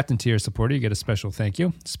you're a Captain Tier supporter, you get a special thank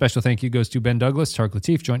you. Special thank you goes to Ben Douglas, Tark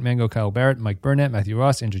Latif, Joint Mango, Kyle Barrett, Mike Burnett, Matthew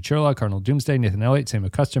Ross, Andrew Sherlock, Cardinal Doomsday, Nathan Elliott, Sam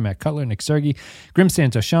McCuster, Matt Cutler, Nick Sergi, Grim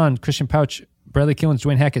Santa, Sean, Christian Pouch, Bradley Killens,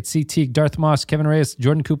 Dwayne Hackett, C. Teague, Darth Moss, Kevin Reyes,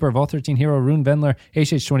 Jordan Cooper, Vol 13 Hero, Rune Vendler,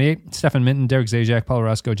 HH28, Stefan Minton, Derek Zajac, Paul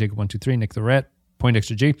Roscoe, Jacob123, Nick the Rat, Point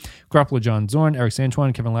Extra G, Garoppolo, John Zorn, Eric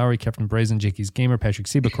Santuan, Kevin Lowry, Kevin Brazen, Jakey's Gamer, Patrick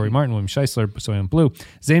Seba, Corey Martin, William Scheisler, Soyan Blue,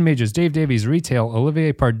 Zane Majors, Dave Davies, Retail,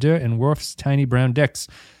 Olivier Pardue, and Worf's Tiny Brown Dicks.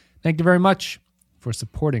 Thank you very much for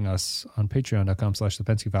supporting us on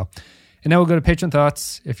patreon.com/thepensky-file. And now we'll go to Patron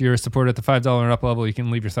Thoughts. If you're a supporter at the $5 and up level, you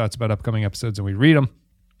can leave your thoughts about upcoming episodes and we read them.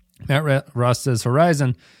 Matt Ross says,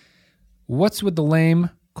 Horizon, what's with the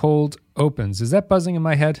lame, cold opens? Is that buzzing in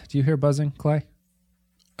my head? Do you hear buzzing, Clay?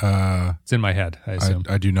 It's in my head, I assume.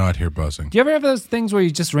 I do not hear buzzing. Do you ever have those things where you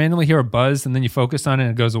just randomly hear a buzz and then you focus on it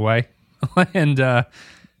and it goes away? And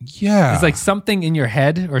Yeah. it's like something in your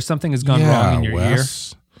head or something has gone wrong in your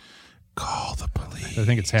Wes, call the police. ear. I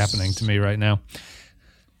think it's happening to me right now.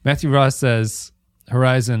 Matthew Ross says,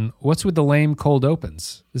 Horizon, what's with the lame cold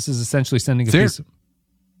opens? This is essentially sending a piece of...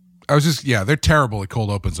 they're terrible at cold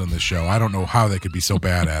opens on this show. I don't know how they could be so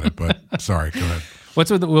bad at it, but sorry, go ahead.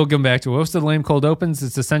 We'll come back to it. What's the lame cold opens?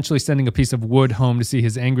 It's essentially sending a piece of wood home to see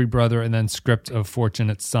his angry brother, and then script of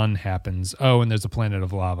fortunate son happens. Oh, and there's a planet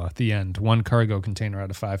of lava. The end. 1 cargo container out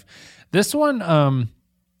of 5. This one,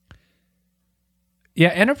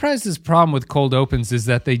 Enterprise's problem with cold opens is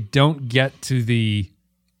that they don't get to the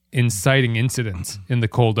inciting incidents in the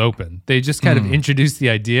cold open. They just kind of introduce the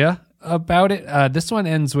idea about it. This one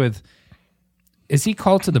ends with, is he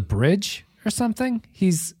called to the bridge or something?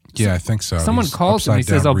 Yeah, I think so. Someone calls him. He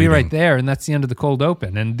says, "I'll be right there," and that's the end of the cold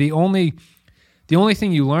open. And the only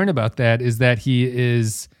thing you learn about that is that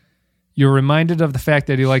you're reminded of the fact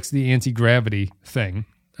that he likes the anti-gravity thing.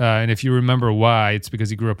 And if you remember why, it's because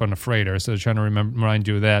he grew up on a freighter. So they're trying to remind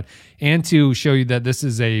you of that, and to show you that this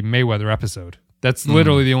is a Mayweather episode. That's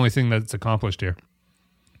literally the only thing that's accomplished here.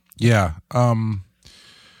 Yeah,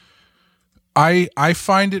 I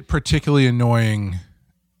find it particularly annoying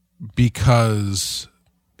because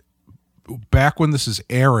back when this is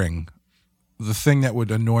airing, the thing that would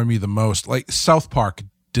annoy me the most, like South Park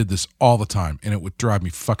did this all the time, and it would drive me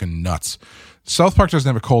fucking nuts. South Park doesn't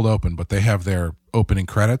have a cold open, but they have their opening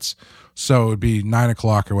credits. So it would be 9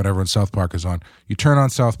 o'clock or whatever when South Park is on. You turn on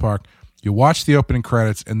South Park, you watch the opening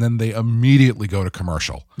credits, and then they immediately go to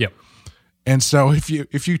commercial. Yep. And so if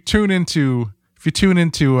you tune into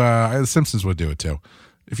The Simpsons would do it too.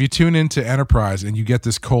 If you tune into Enterprise and you get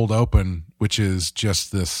this cold open, which is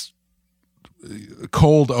just this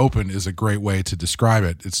cold open is a great way to describe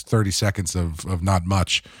it. It's 30 seconds of not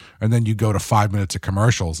much. And then you go to 5 minutes of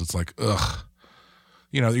commercials. It's like, ugh.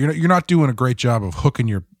 You're not doing a great job of hooking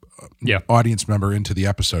your audience member into the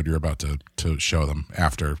episode you're about to show them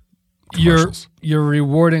after commercials. You're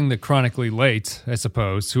rewarding the chronically late, I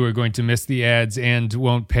suppose, who are going to miss the ads and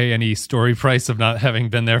won't pay any story price of not having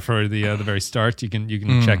been there for the very start. You can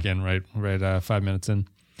check in right 5 minutes in.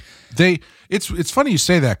 It's funny you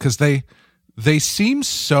say that because they seem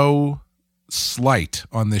so slight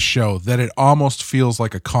on this show that it almost feels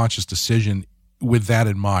like a conscious decision with that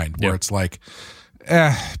in mind, where it's like,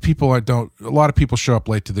 a lot of people show up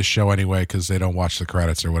late to this show anyway because they don't watch the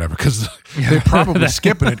credits or whatever, because they're probably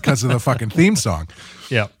skipping it because of the fucking theme song.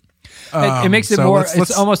 Yeah. It makes it more,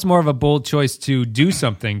 it's almost more of a bold choice to do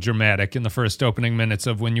something dramatic in the first opening minutes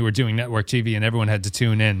of when you were doing network TV and everyone had to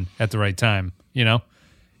tune in at the right time, You're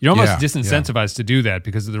almost disincentivized to do that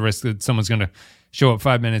because of the risk that someone's going to show up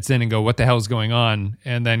 5 minutes in and go, what the hell is going on?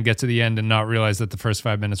 And then get to the end and not realize that the first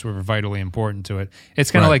 5 minutes were vitally important to it.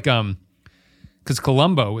 It's kind of like, because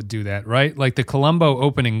Columbo would do that, right? Like the Columbo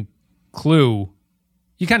opening clue,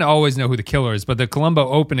 you kind of always know who the killer is, but the Columbo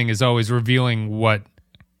opening is always revealing what.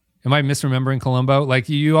 Am I misremembering Columbo? Like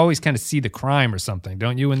you always kind of see the crime or something,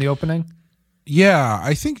 don't you, in the opening? Yeah,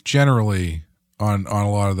 I think generally on a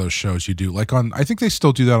lot of those shows you do. Like I think they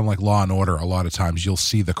still do that on like Law and Order. A lot of times you'll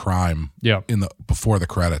see the crime before the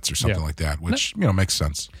credits or something like that, which makes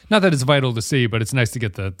sense. Not that it's vital to see, but it's nice to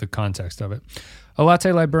get the context of it. A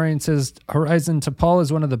Latte Librarian says, Horizon T'Pol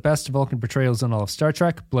is one of the best Vulcan portrayals in all of Star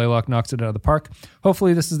Trek. Blaylock knocks it out of the park.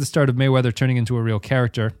 Hopefully this is the start of Mayweather turning into a real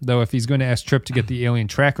character, though if he's going to ask Trip to get the alien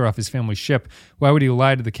tracker off his family's ship, why would he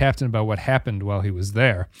lie to the captain about what happened while he was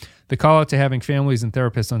there? The call out to having families and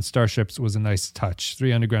therapists on starships was a nice touch.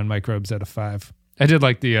 3 underground microbes out of 5. I did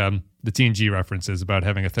like the TNG references about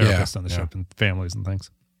having a therapist on the ship and families and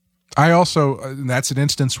things. I also, that's an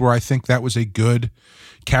instance where I think that was a good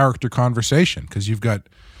character conversation, because you've got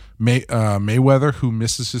Mayweather, who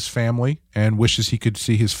misses his family and wishes he could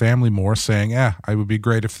see his family more, saying, it would be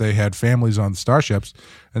great if they had families on the starships.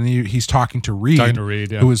 And then he's talking to Reed,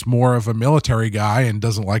 who is more of a military guy and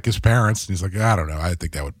doesn't like his parents. And he's like, I don't know. I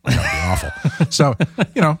think that would be awful. So,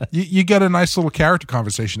 you get a nice little character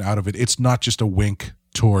conversation out of it. It's not just a wink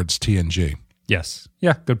towards TNG. Yes.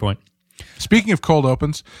 Yeah, good point. Speaking of cold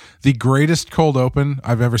opens, the greatest cold open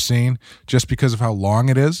I've ever seen, just because of how long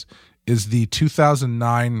it is the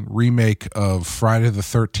 2009 remake of Friday the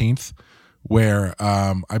 13th, where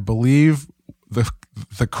I believe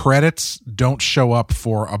the credits don't show up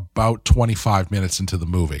for about 25 minutes into the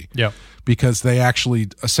movie. Yeah, because they actually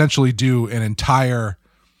essentially do an entire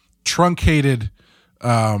truncated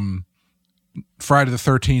Friday the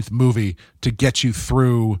 13th movie to get you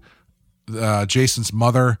through Jason's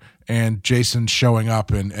mother and Jason showing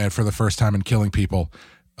up and for the first time and killing people.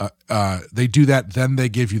 they do that, then they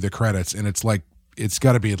give you the credits, and it's like it's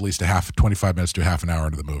got to be at least 25 minutes to half an hour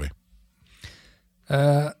into the movie.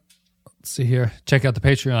 Let's see here. Check out the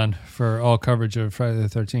Patreon for all coverage of Friday the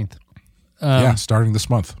 13th. Starting this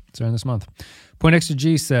month. During this month. Point Extra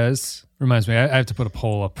G says, reminds me, I have to put a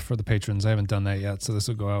poll up for the patrons. I haven't done that yet, so this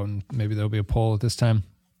will go out, and maybe there'll be a poll at this time.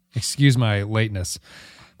 Excuse my lateness.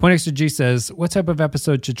 Point Extra G says, what type of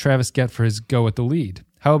episode should Travis get for his go at the lead?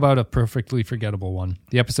 How about a perfectly forgettable one?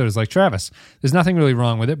 The episode is like Travis. There's nothing really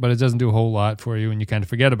wrong with it, but it doesn't do a whole lot for you, and you kind of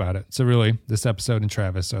forget about it. So really, this episode and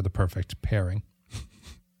Travis are the perfect pairing.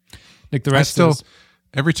 Nick the Rest says,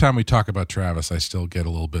 every time we talk about Travis, I still get a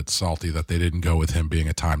little bit salty that they didn't go with him being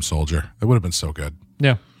a time soldier. That would have been so good.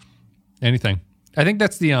 Yeah. Anything. I think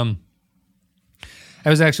that's the I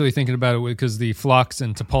was actually thinking about it because the Phlox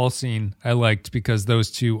and T'Pol scene I liked because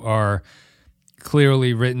those two are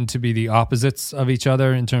clearly written to be the opposites of each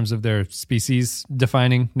other in terms of their species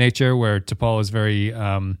defining nature, where T'Pol is very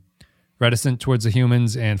reticent towards the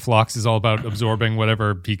humans and Phlox is all about absorbing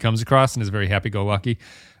whatever he comes across and is very happy-go-lucky.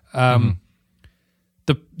 I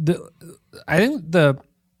think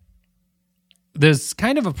there's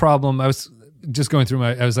kind of a problem. I was just going through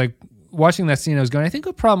I was like watching that scene. I was going, I think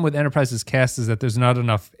a problem with Enterprise's cast is that there's not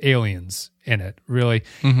enough aliens in it, really.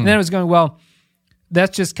 Mm-hmm. And then I was going, well,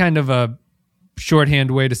 that's just kind of a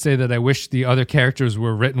shorthand way to say that I wish the other characters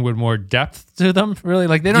were written with more depth to them, really.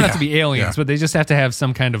 Like, they don't have to be aliens, but they just have to have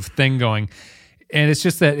some kind of thing going. And it's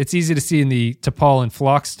just that it's easy to see in the T'Pol and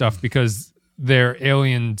Phlox stuff because their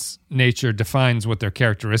aliens' nature defines what their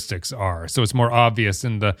characteristics are. So it's more obvious,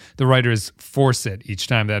 and the writers force it each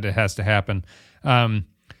time that it has to happen.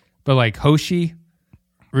 But like Hoshi,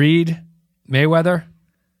 Reed, Mayweather,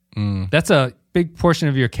 that's a big portion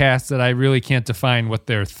of your cast that I really can't define what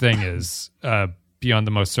their thing is beyond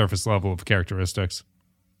the most surface level of characteristics.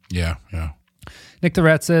 Yeah. Nick the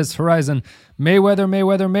Rat says, Horizon, Mayweather.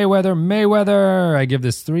 I give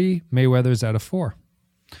this 3 Mayweathers out of 4.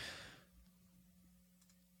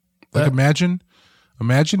 Like, imagine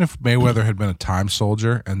if Mayweather had been a time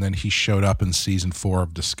soldier and then he showed up in season 4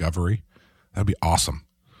 of Discovery. That'd be awesome.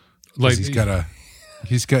 Like, he's got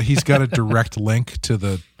a direct link to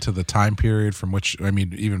the time period from which, I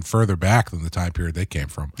mean, even further back than the time period they came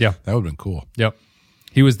from. Yeah, that would have been cool. Yep,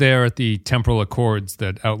 he was there at the temporal accords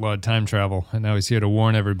that outlawed time travel, and now he's here to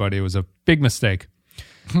warn everybody it was a big mistake.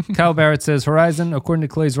 Kyle Barrett says, Horizon, according to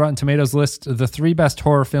Clay's Rotten Tomatoes list, the 3 best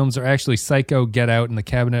horror films are actually Psycho, Get Out, and The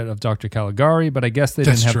Cabinet of Dr. Caligari, but I guess they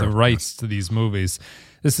didn't have the rights to these movies.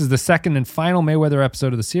 This is the second and final Mayweather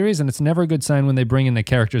episode of the series, and it's never a good sign when they bring in the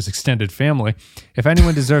character's extended family. If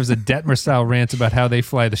anyone deserves a Detmer-style rant about how they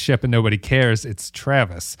fly the ship and nobody cares, it's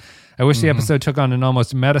Travis. I wish the episode took on an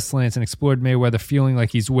almost meta slant and explored Mayweather feeling like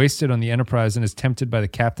he's wasted on the Enterprise and is tempted by the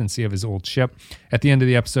captaincy of his old ship. At the end of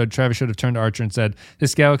the episode, Travis should have turned to Archer and said,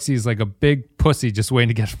 this galaxy is like a big pussy just waiting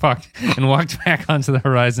to get fucked, and walked back onto the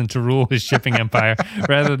Horizon to rule his shipping empire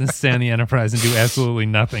rather than stay on the Enterprise and do absolutely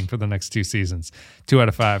nothing for the next 2 seasons. 2 out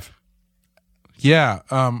of 5. Yeah,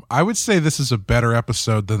 I would say this is a better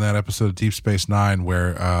episode than that episode of Deep Space Nine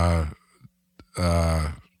where,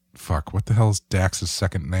 what the hell is Dax's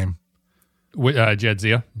second name?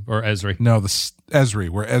 Jadzia or Ezri? No, Ezri,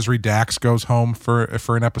 where Ezri Dax goes home for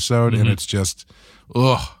an episode, and it's just,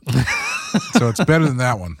 ugh. So it's better than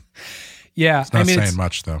that one. Yeah, it's not saying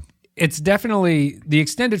much though. It's definitely, the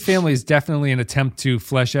extended family is definitely an attempt to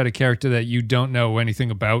flesh out a character that you don't know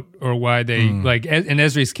anything about or why they, like in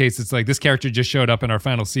Ezri's case, it's like, this character just showed up in our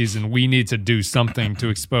final season. We need to do something to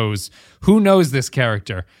expose who knows this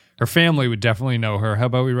character. Her family would definitely know her. How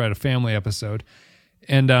about we write a family episode?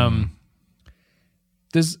 And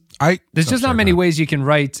there's just not many ways you can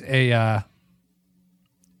write a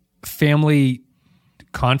family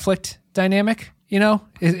conflict dynamic. You know,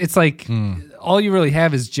 it's like all you really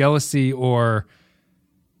have is jealousy or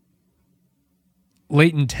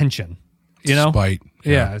latent tension. You know, spite.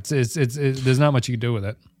 Yeah, it's there's not much you can do with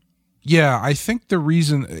it. Yeah, I think the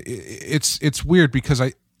reason it's weird because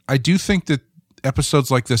I do think that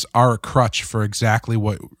episodes like this are a crutch for exactly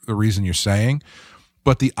what the reason you're saying,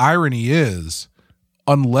 but the irony is,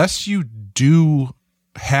 unless you do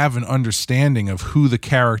have an understanding of who the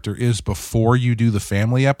character is before you do the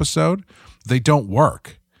family episode, they don't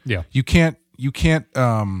work. Yeah. You can't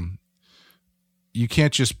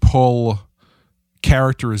just pull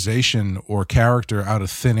characterization or character out of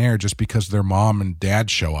thin air just because their mom and dad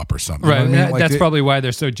show up or something. Right. You know what I mean? That's probably why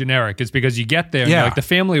they're so generic. It's because you get there and you're like, the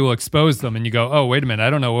family will expose them, and you go, oh, wait a minute, I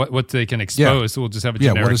don't know what they can expose, so we'll just have a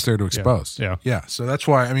generic. Yeah, what is there to expose? Yeah. So that's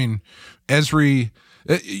why, I mean, Ezri,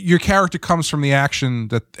 your character comes from the actions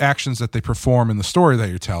that they perform in the story that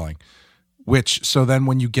you're telling. So then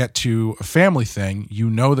when you get to a family thing, you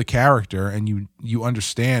know the character and you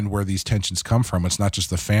understand where these tensions come from. It's not just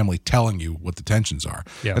the family telling you what the tensions are.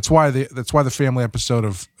 Yeah. That's why the family episode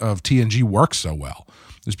of TNG works so well.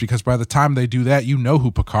 Is because by the time they do that, you know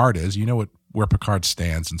who Picard is. You know where Picard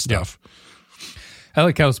stands and stuff. Yeah. I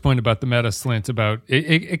like Hal's point about the meta slant about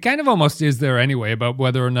it kind of almost is there anyway about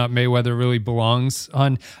whether or not Mayweather really belongs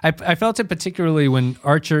on. I felt it particularly when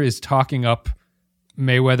Archer is talking up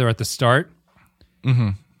Mayweather at the start.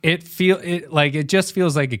 Mm-hmm. It just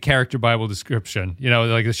feels like a character Bible description,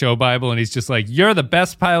 like the show Bible, and he's just like, "You're the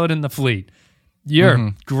best pilot in the fleet.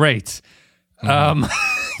 You're great.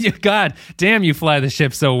 God damn, you fly the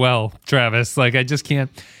ship so well, Travis. Like, I just can't.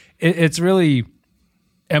 It's really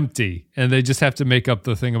empty, and they just have to make up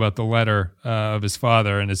the thing about the letter of his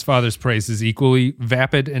father, and his father's praise is equally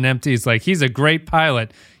vapid and empty. It's like, he's a great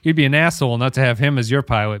pilot. You'd be an asshole not to have him as your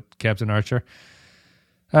pilot, Captain Archer.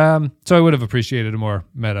 So I would have appreciated a more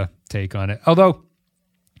meta take on it. Although,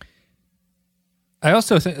 I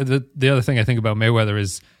also think the other thing I think about Mayweather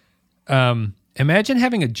is, imagine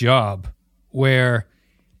having a job where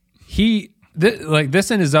like this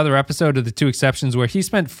in his other episode of The Two Exceptions, where he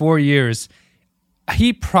spent 4 years.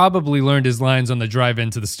 He probably learned his lines on the drive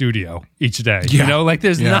into the studio each day. Yeah.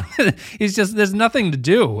 There's nothing. There's nothing to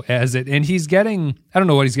do as it, and he's getting. I don't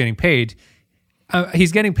know what he's getting paid.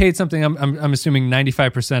 He's getting paid something. I'm assuming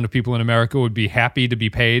 95% of people in America would be happy to be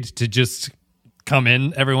paid to just come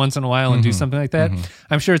in every once in a while and do something like that.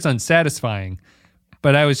 I'm sure it's unsatisfying,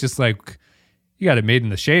 but I was just like, you got it made in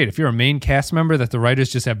the shade. If you're a main cast member that the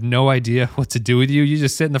writers just have no idea what to do with you, you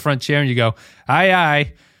just sit in the front chair and you go, aye,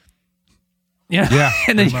 aye. Yeah.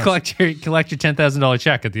 And then you collect your $10,000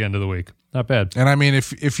 check at the end of the week. Not bad. And I mean,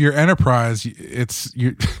 if you're Enterprise,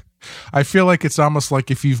 I feel like it's almost like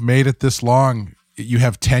if you've made it this long, you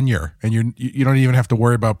have tenure, and you don't even have to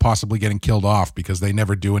worry about possibly getting killed off because they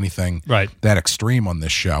never do anything that extreme on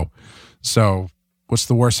this show. So what's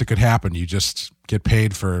the worst that could happen? You just get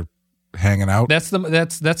paid for hanging out. That's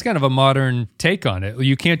kind of a modern take on it.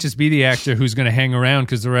 You can't just be the actor who's going to hang around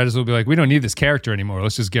because the writers will be like, we don't need this character anymore.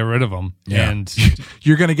 Let's just get rid of him. Yeah. And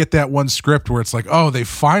you're going to get that one script where it's like, oh, they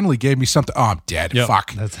finally gave me something. Oh, I'm dead. Yep,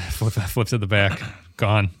 Fuck. That's flip to the back.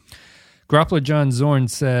 Gone. Groppler John Zorn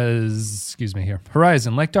says, excuse me here,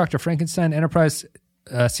 Horizon, like Dr. Frankenstein, Enterprise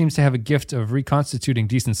seems to have a gift of reconstituting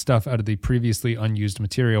decent stuff out of the previously unused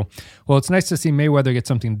material. While it's nice to see Mayweather get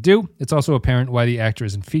something to do, it's also apparent why the actor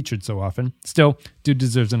isn't featured so often. Still, dude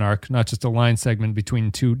deserves an arc, not just a line segment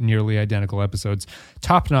between two nearly identical episodes.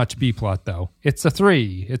 Top-notch B-plot, though. It's a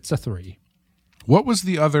 3. It's a 3. What was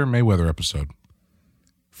the other Mayweather episode?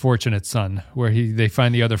 Fortunate Son, where they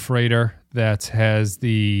find the other freighter that has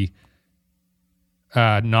the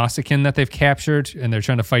Nausicaan that they've captured, and they're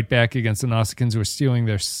trying to fight back against the Nausicans who are stealing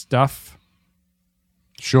their stuff.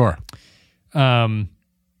 Sure.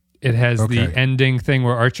 It has the ending thing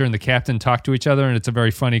where Archer and the captain talk to each other, and it's a very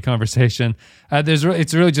funny conversation.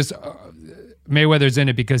 It's really just Mayweather's in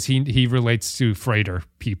it because he relates to freighter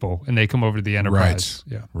people, and they come over to the Enterprise.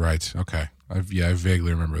 Right. Yeah. Right. Okay. I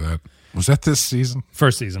vaguely remember that. Was that this season?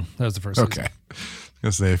 First season. That was the first season. Okay. I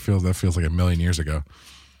was gonna say that feels like a million years ago.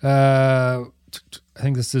 I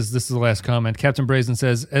think this is the last comment. Captain Brazen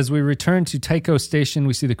says, as we return to Tycho Station,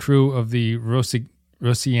 we see the crew of the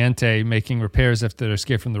Rociente making repairs after their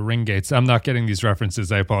escape from the ring gates. I'm not getting these references.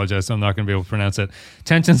 I apologize. I'm not going to be able to pronounce it.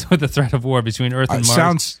 Tensions with the threat of war between Earth and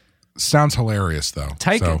Mars. Sounds hilarious, though.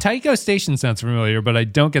 Tycho Station sounds familiar, but I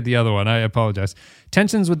don't get the other one. I apologize.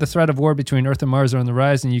 Tensions with the threat of war between Earth and Mars are on the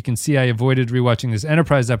rise, and you can see I avoided rewatching this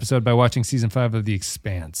Enterprise episode by watching season 5 of The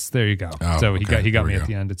Expanse. There you go. Oh, so he got me at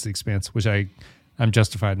the end. It's The Expanse, which I'm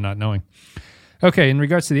justified in not knowing. Okay, in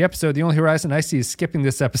regards to the episode, the only horizon I see is skipping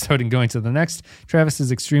this episode and going to the next. Travis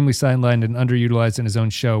is extremely sidelined and underutilized in his own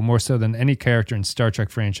show, more so than any character in Star Trek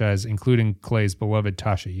franchise, including Clay's beloved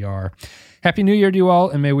Tasha Yar. Happy New Year to you all,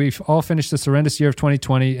 and may we all finish this horrendous year of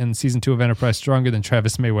 2020 and Season 2 of Enterprise stronger than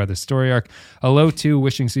Travis Mayweather's story arc. A low 2,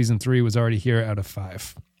 wishing Season 3 was already here out of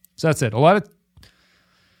 5. So that's it. A lot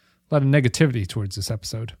of negativity towards this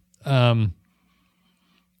episode. I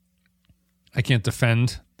can't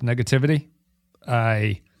defend the negativity.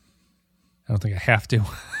 I don't think I have to.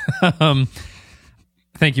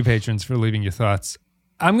 Thank you, patrons, for leaving your thoughts.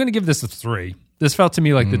 I'm going to give this a 3. This felt to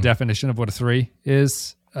me like the definition of what a 3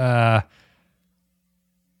 is. I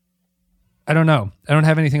don't know. I don't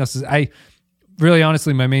have anything else. I really,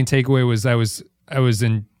 honestly, my main takeaway was I was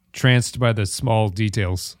entranced by the small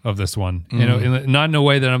details of this one. You know, not in a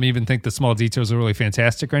way that I'm even think the small details are really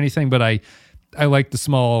fantastic or anything, but I like the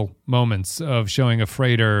small moments of showing a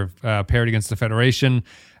freighter paired against the Federation.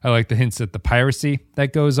 I like the hints at the piracy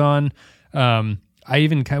that goes on. We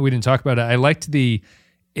didn't talk about it. I liked the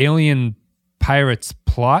Alien Pirates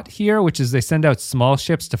plot here, which is they send out small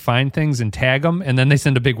ships to find things and tag them, and then they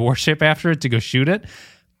send a big warship after it to go shoot it.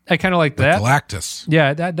 I kind of liked that. Galactus.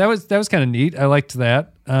 Yeah, that was kind of neat. I liked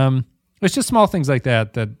that. It's just small things like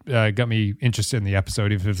that got me interested in the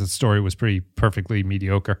episode, even if the story was pretty perfectly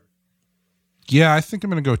mediocre. Yeah, I think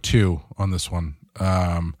I'm going to go 2 on this one.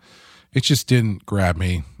 It just didn't grab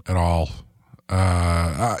me at all.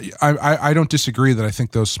 I don't disagree that I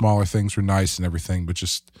think those smaller things were nice and everything, but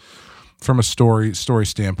just from a story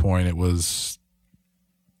standpoint, it was,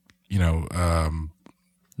 not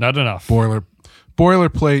enough.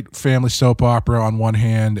 Boilerplate family soap opera on one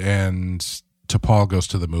hand, and T'Pol Goes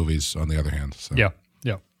to the Movies on the other hand. So. Yeah.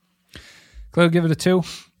 Clay will give it a 2.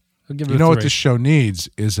 I'll give it a 3. What this show needs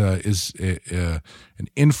is an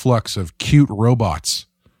influx of cute robots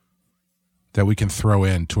that we can throw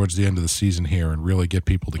in towards the end of the season here and really get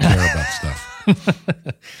people to care about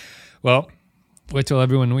stuff. Well, wait till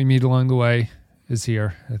everyone we meet along the way is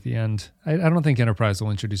here at the end. I don't think Enterprise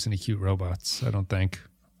will introduce any cute robots. I don't think,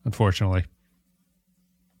 unfortunately.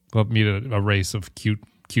 We'll meet a race of cute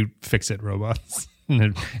fix-it robots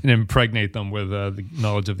and impregnate them with the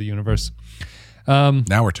knowledge of the universe.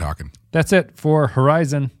 Now we're talking. That's it for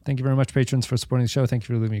Horizon. Thank you very much, patrons, for supporting the show. Thank you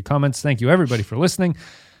for leaving me comments. Thank you, everybody, for listening.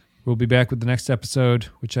 We'll be back with the next episode,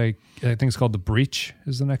 which I think is called The Breach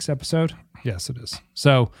is the next episode. Yes, it is.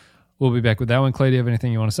 So we'll be back with that one. Clay, do you have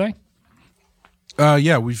anything you want to say?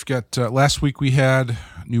 Yeah, we've got last week we had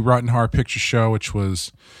new Rotten Horror Picture Show, which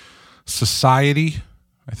was Society,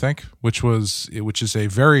 I think, which is a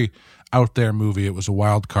very out there movie. It was a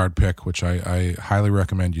wild card pick, which I highly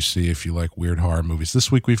recommend you see if you like weird horror movies.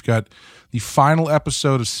 This week we've got the final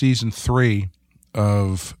episode of season 3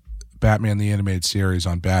 of Batman the Animated Series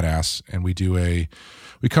on Badass, and we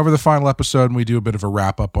cover the final episode and we do a bit of a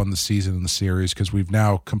wrap up on the season and the series because we've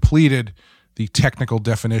now completed the technical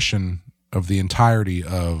definition of the entirety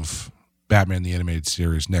of Batman the Animated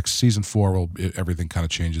Series. Next season 4 everything kind of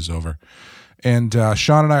changes over. And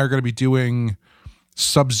Sean and I are going to be doing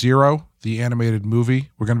Sub-Zero, the animated movie.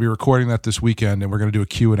 We're going to be recording that this weekend, and we're going to do a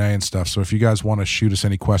Q&A and stuff. So if you guys want to shoot us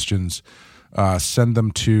any questions, send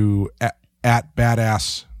them to at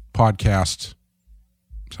Badass Podcast.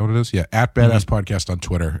 Is that what it is? Yeah, at Badass Podcast on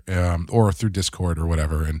Twitter, or through Discord or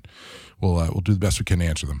whatever, and we'll do the best we can to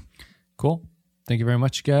answer them. Cool. Thank you very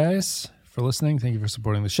much, guys, for listening. Thank you for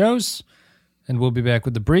supporting the shows. And we'll be back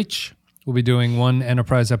with The Breach. We'll be doing one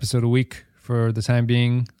Enterprise episode a week for the time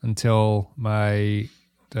being until my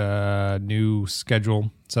new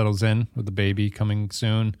schedule settles in with the baby coming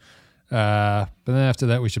soon. But then after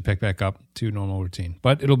that, we should pick back up to normal routine.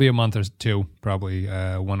 But it'll be a month or two, probably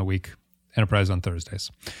one a week. Enterprise on Thursdays.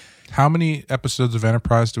 How many episodes of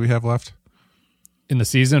Enterprise do we have left? In the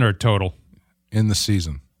season or total? In the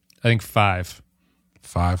season. I think 5.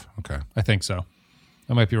 5? Okay. I think so.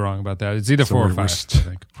 I might be wrong about that. It's either 4 or 5. I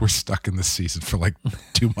think. We're stuck in this season for like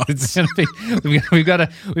 2 months. It's gonna be, we've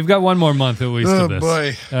got one more month at least of this.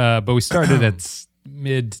 Boy. But we started at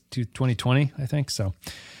mid to 2020, I think. So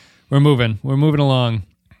we're moving along.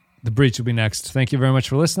 The Breach will be next. Thank you very much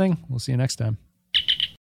for listening. We'll see you next time.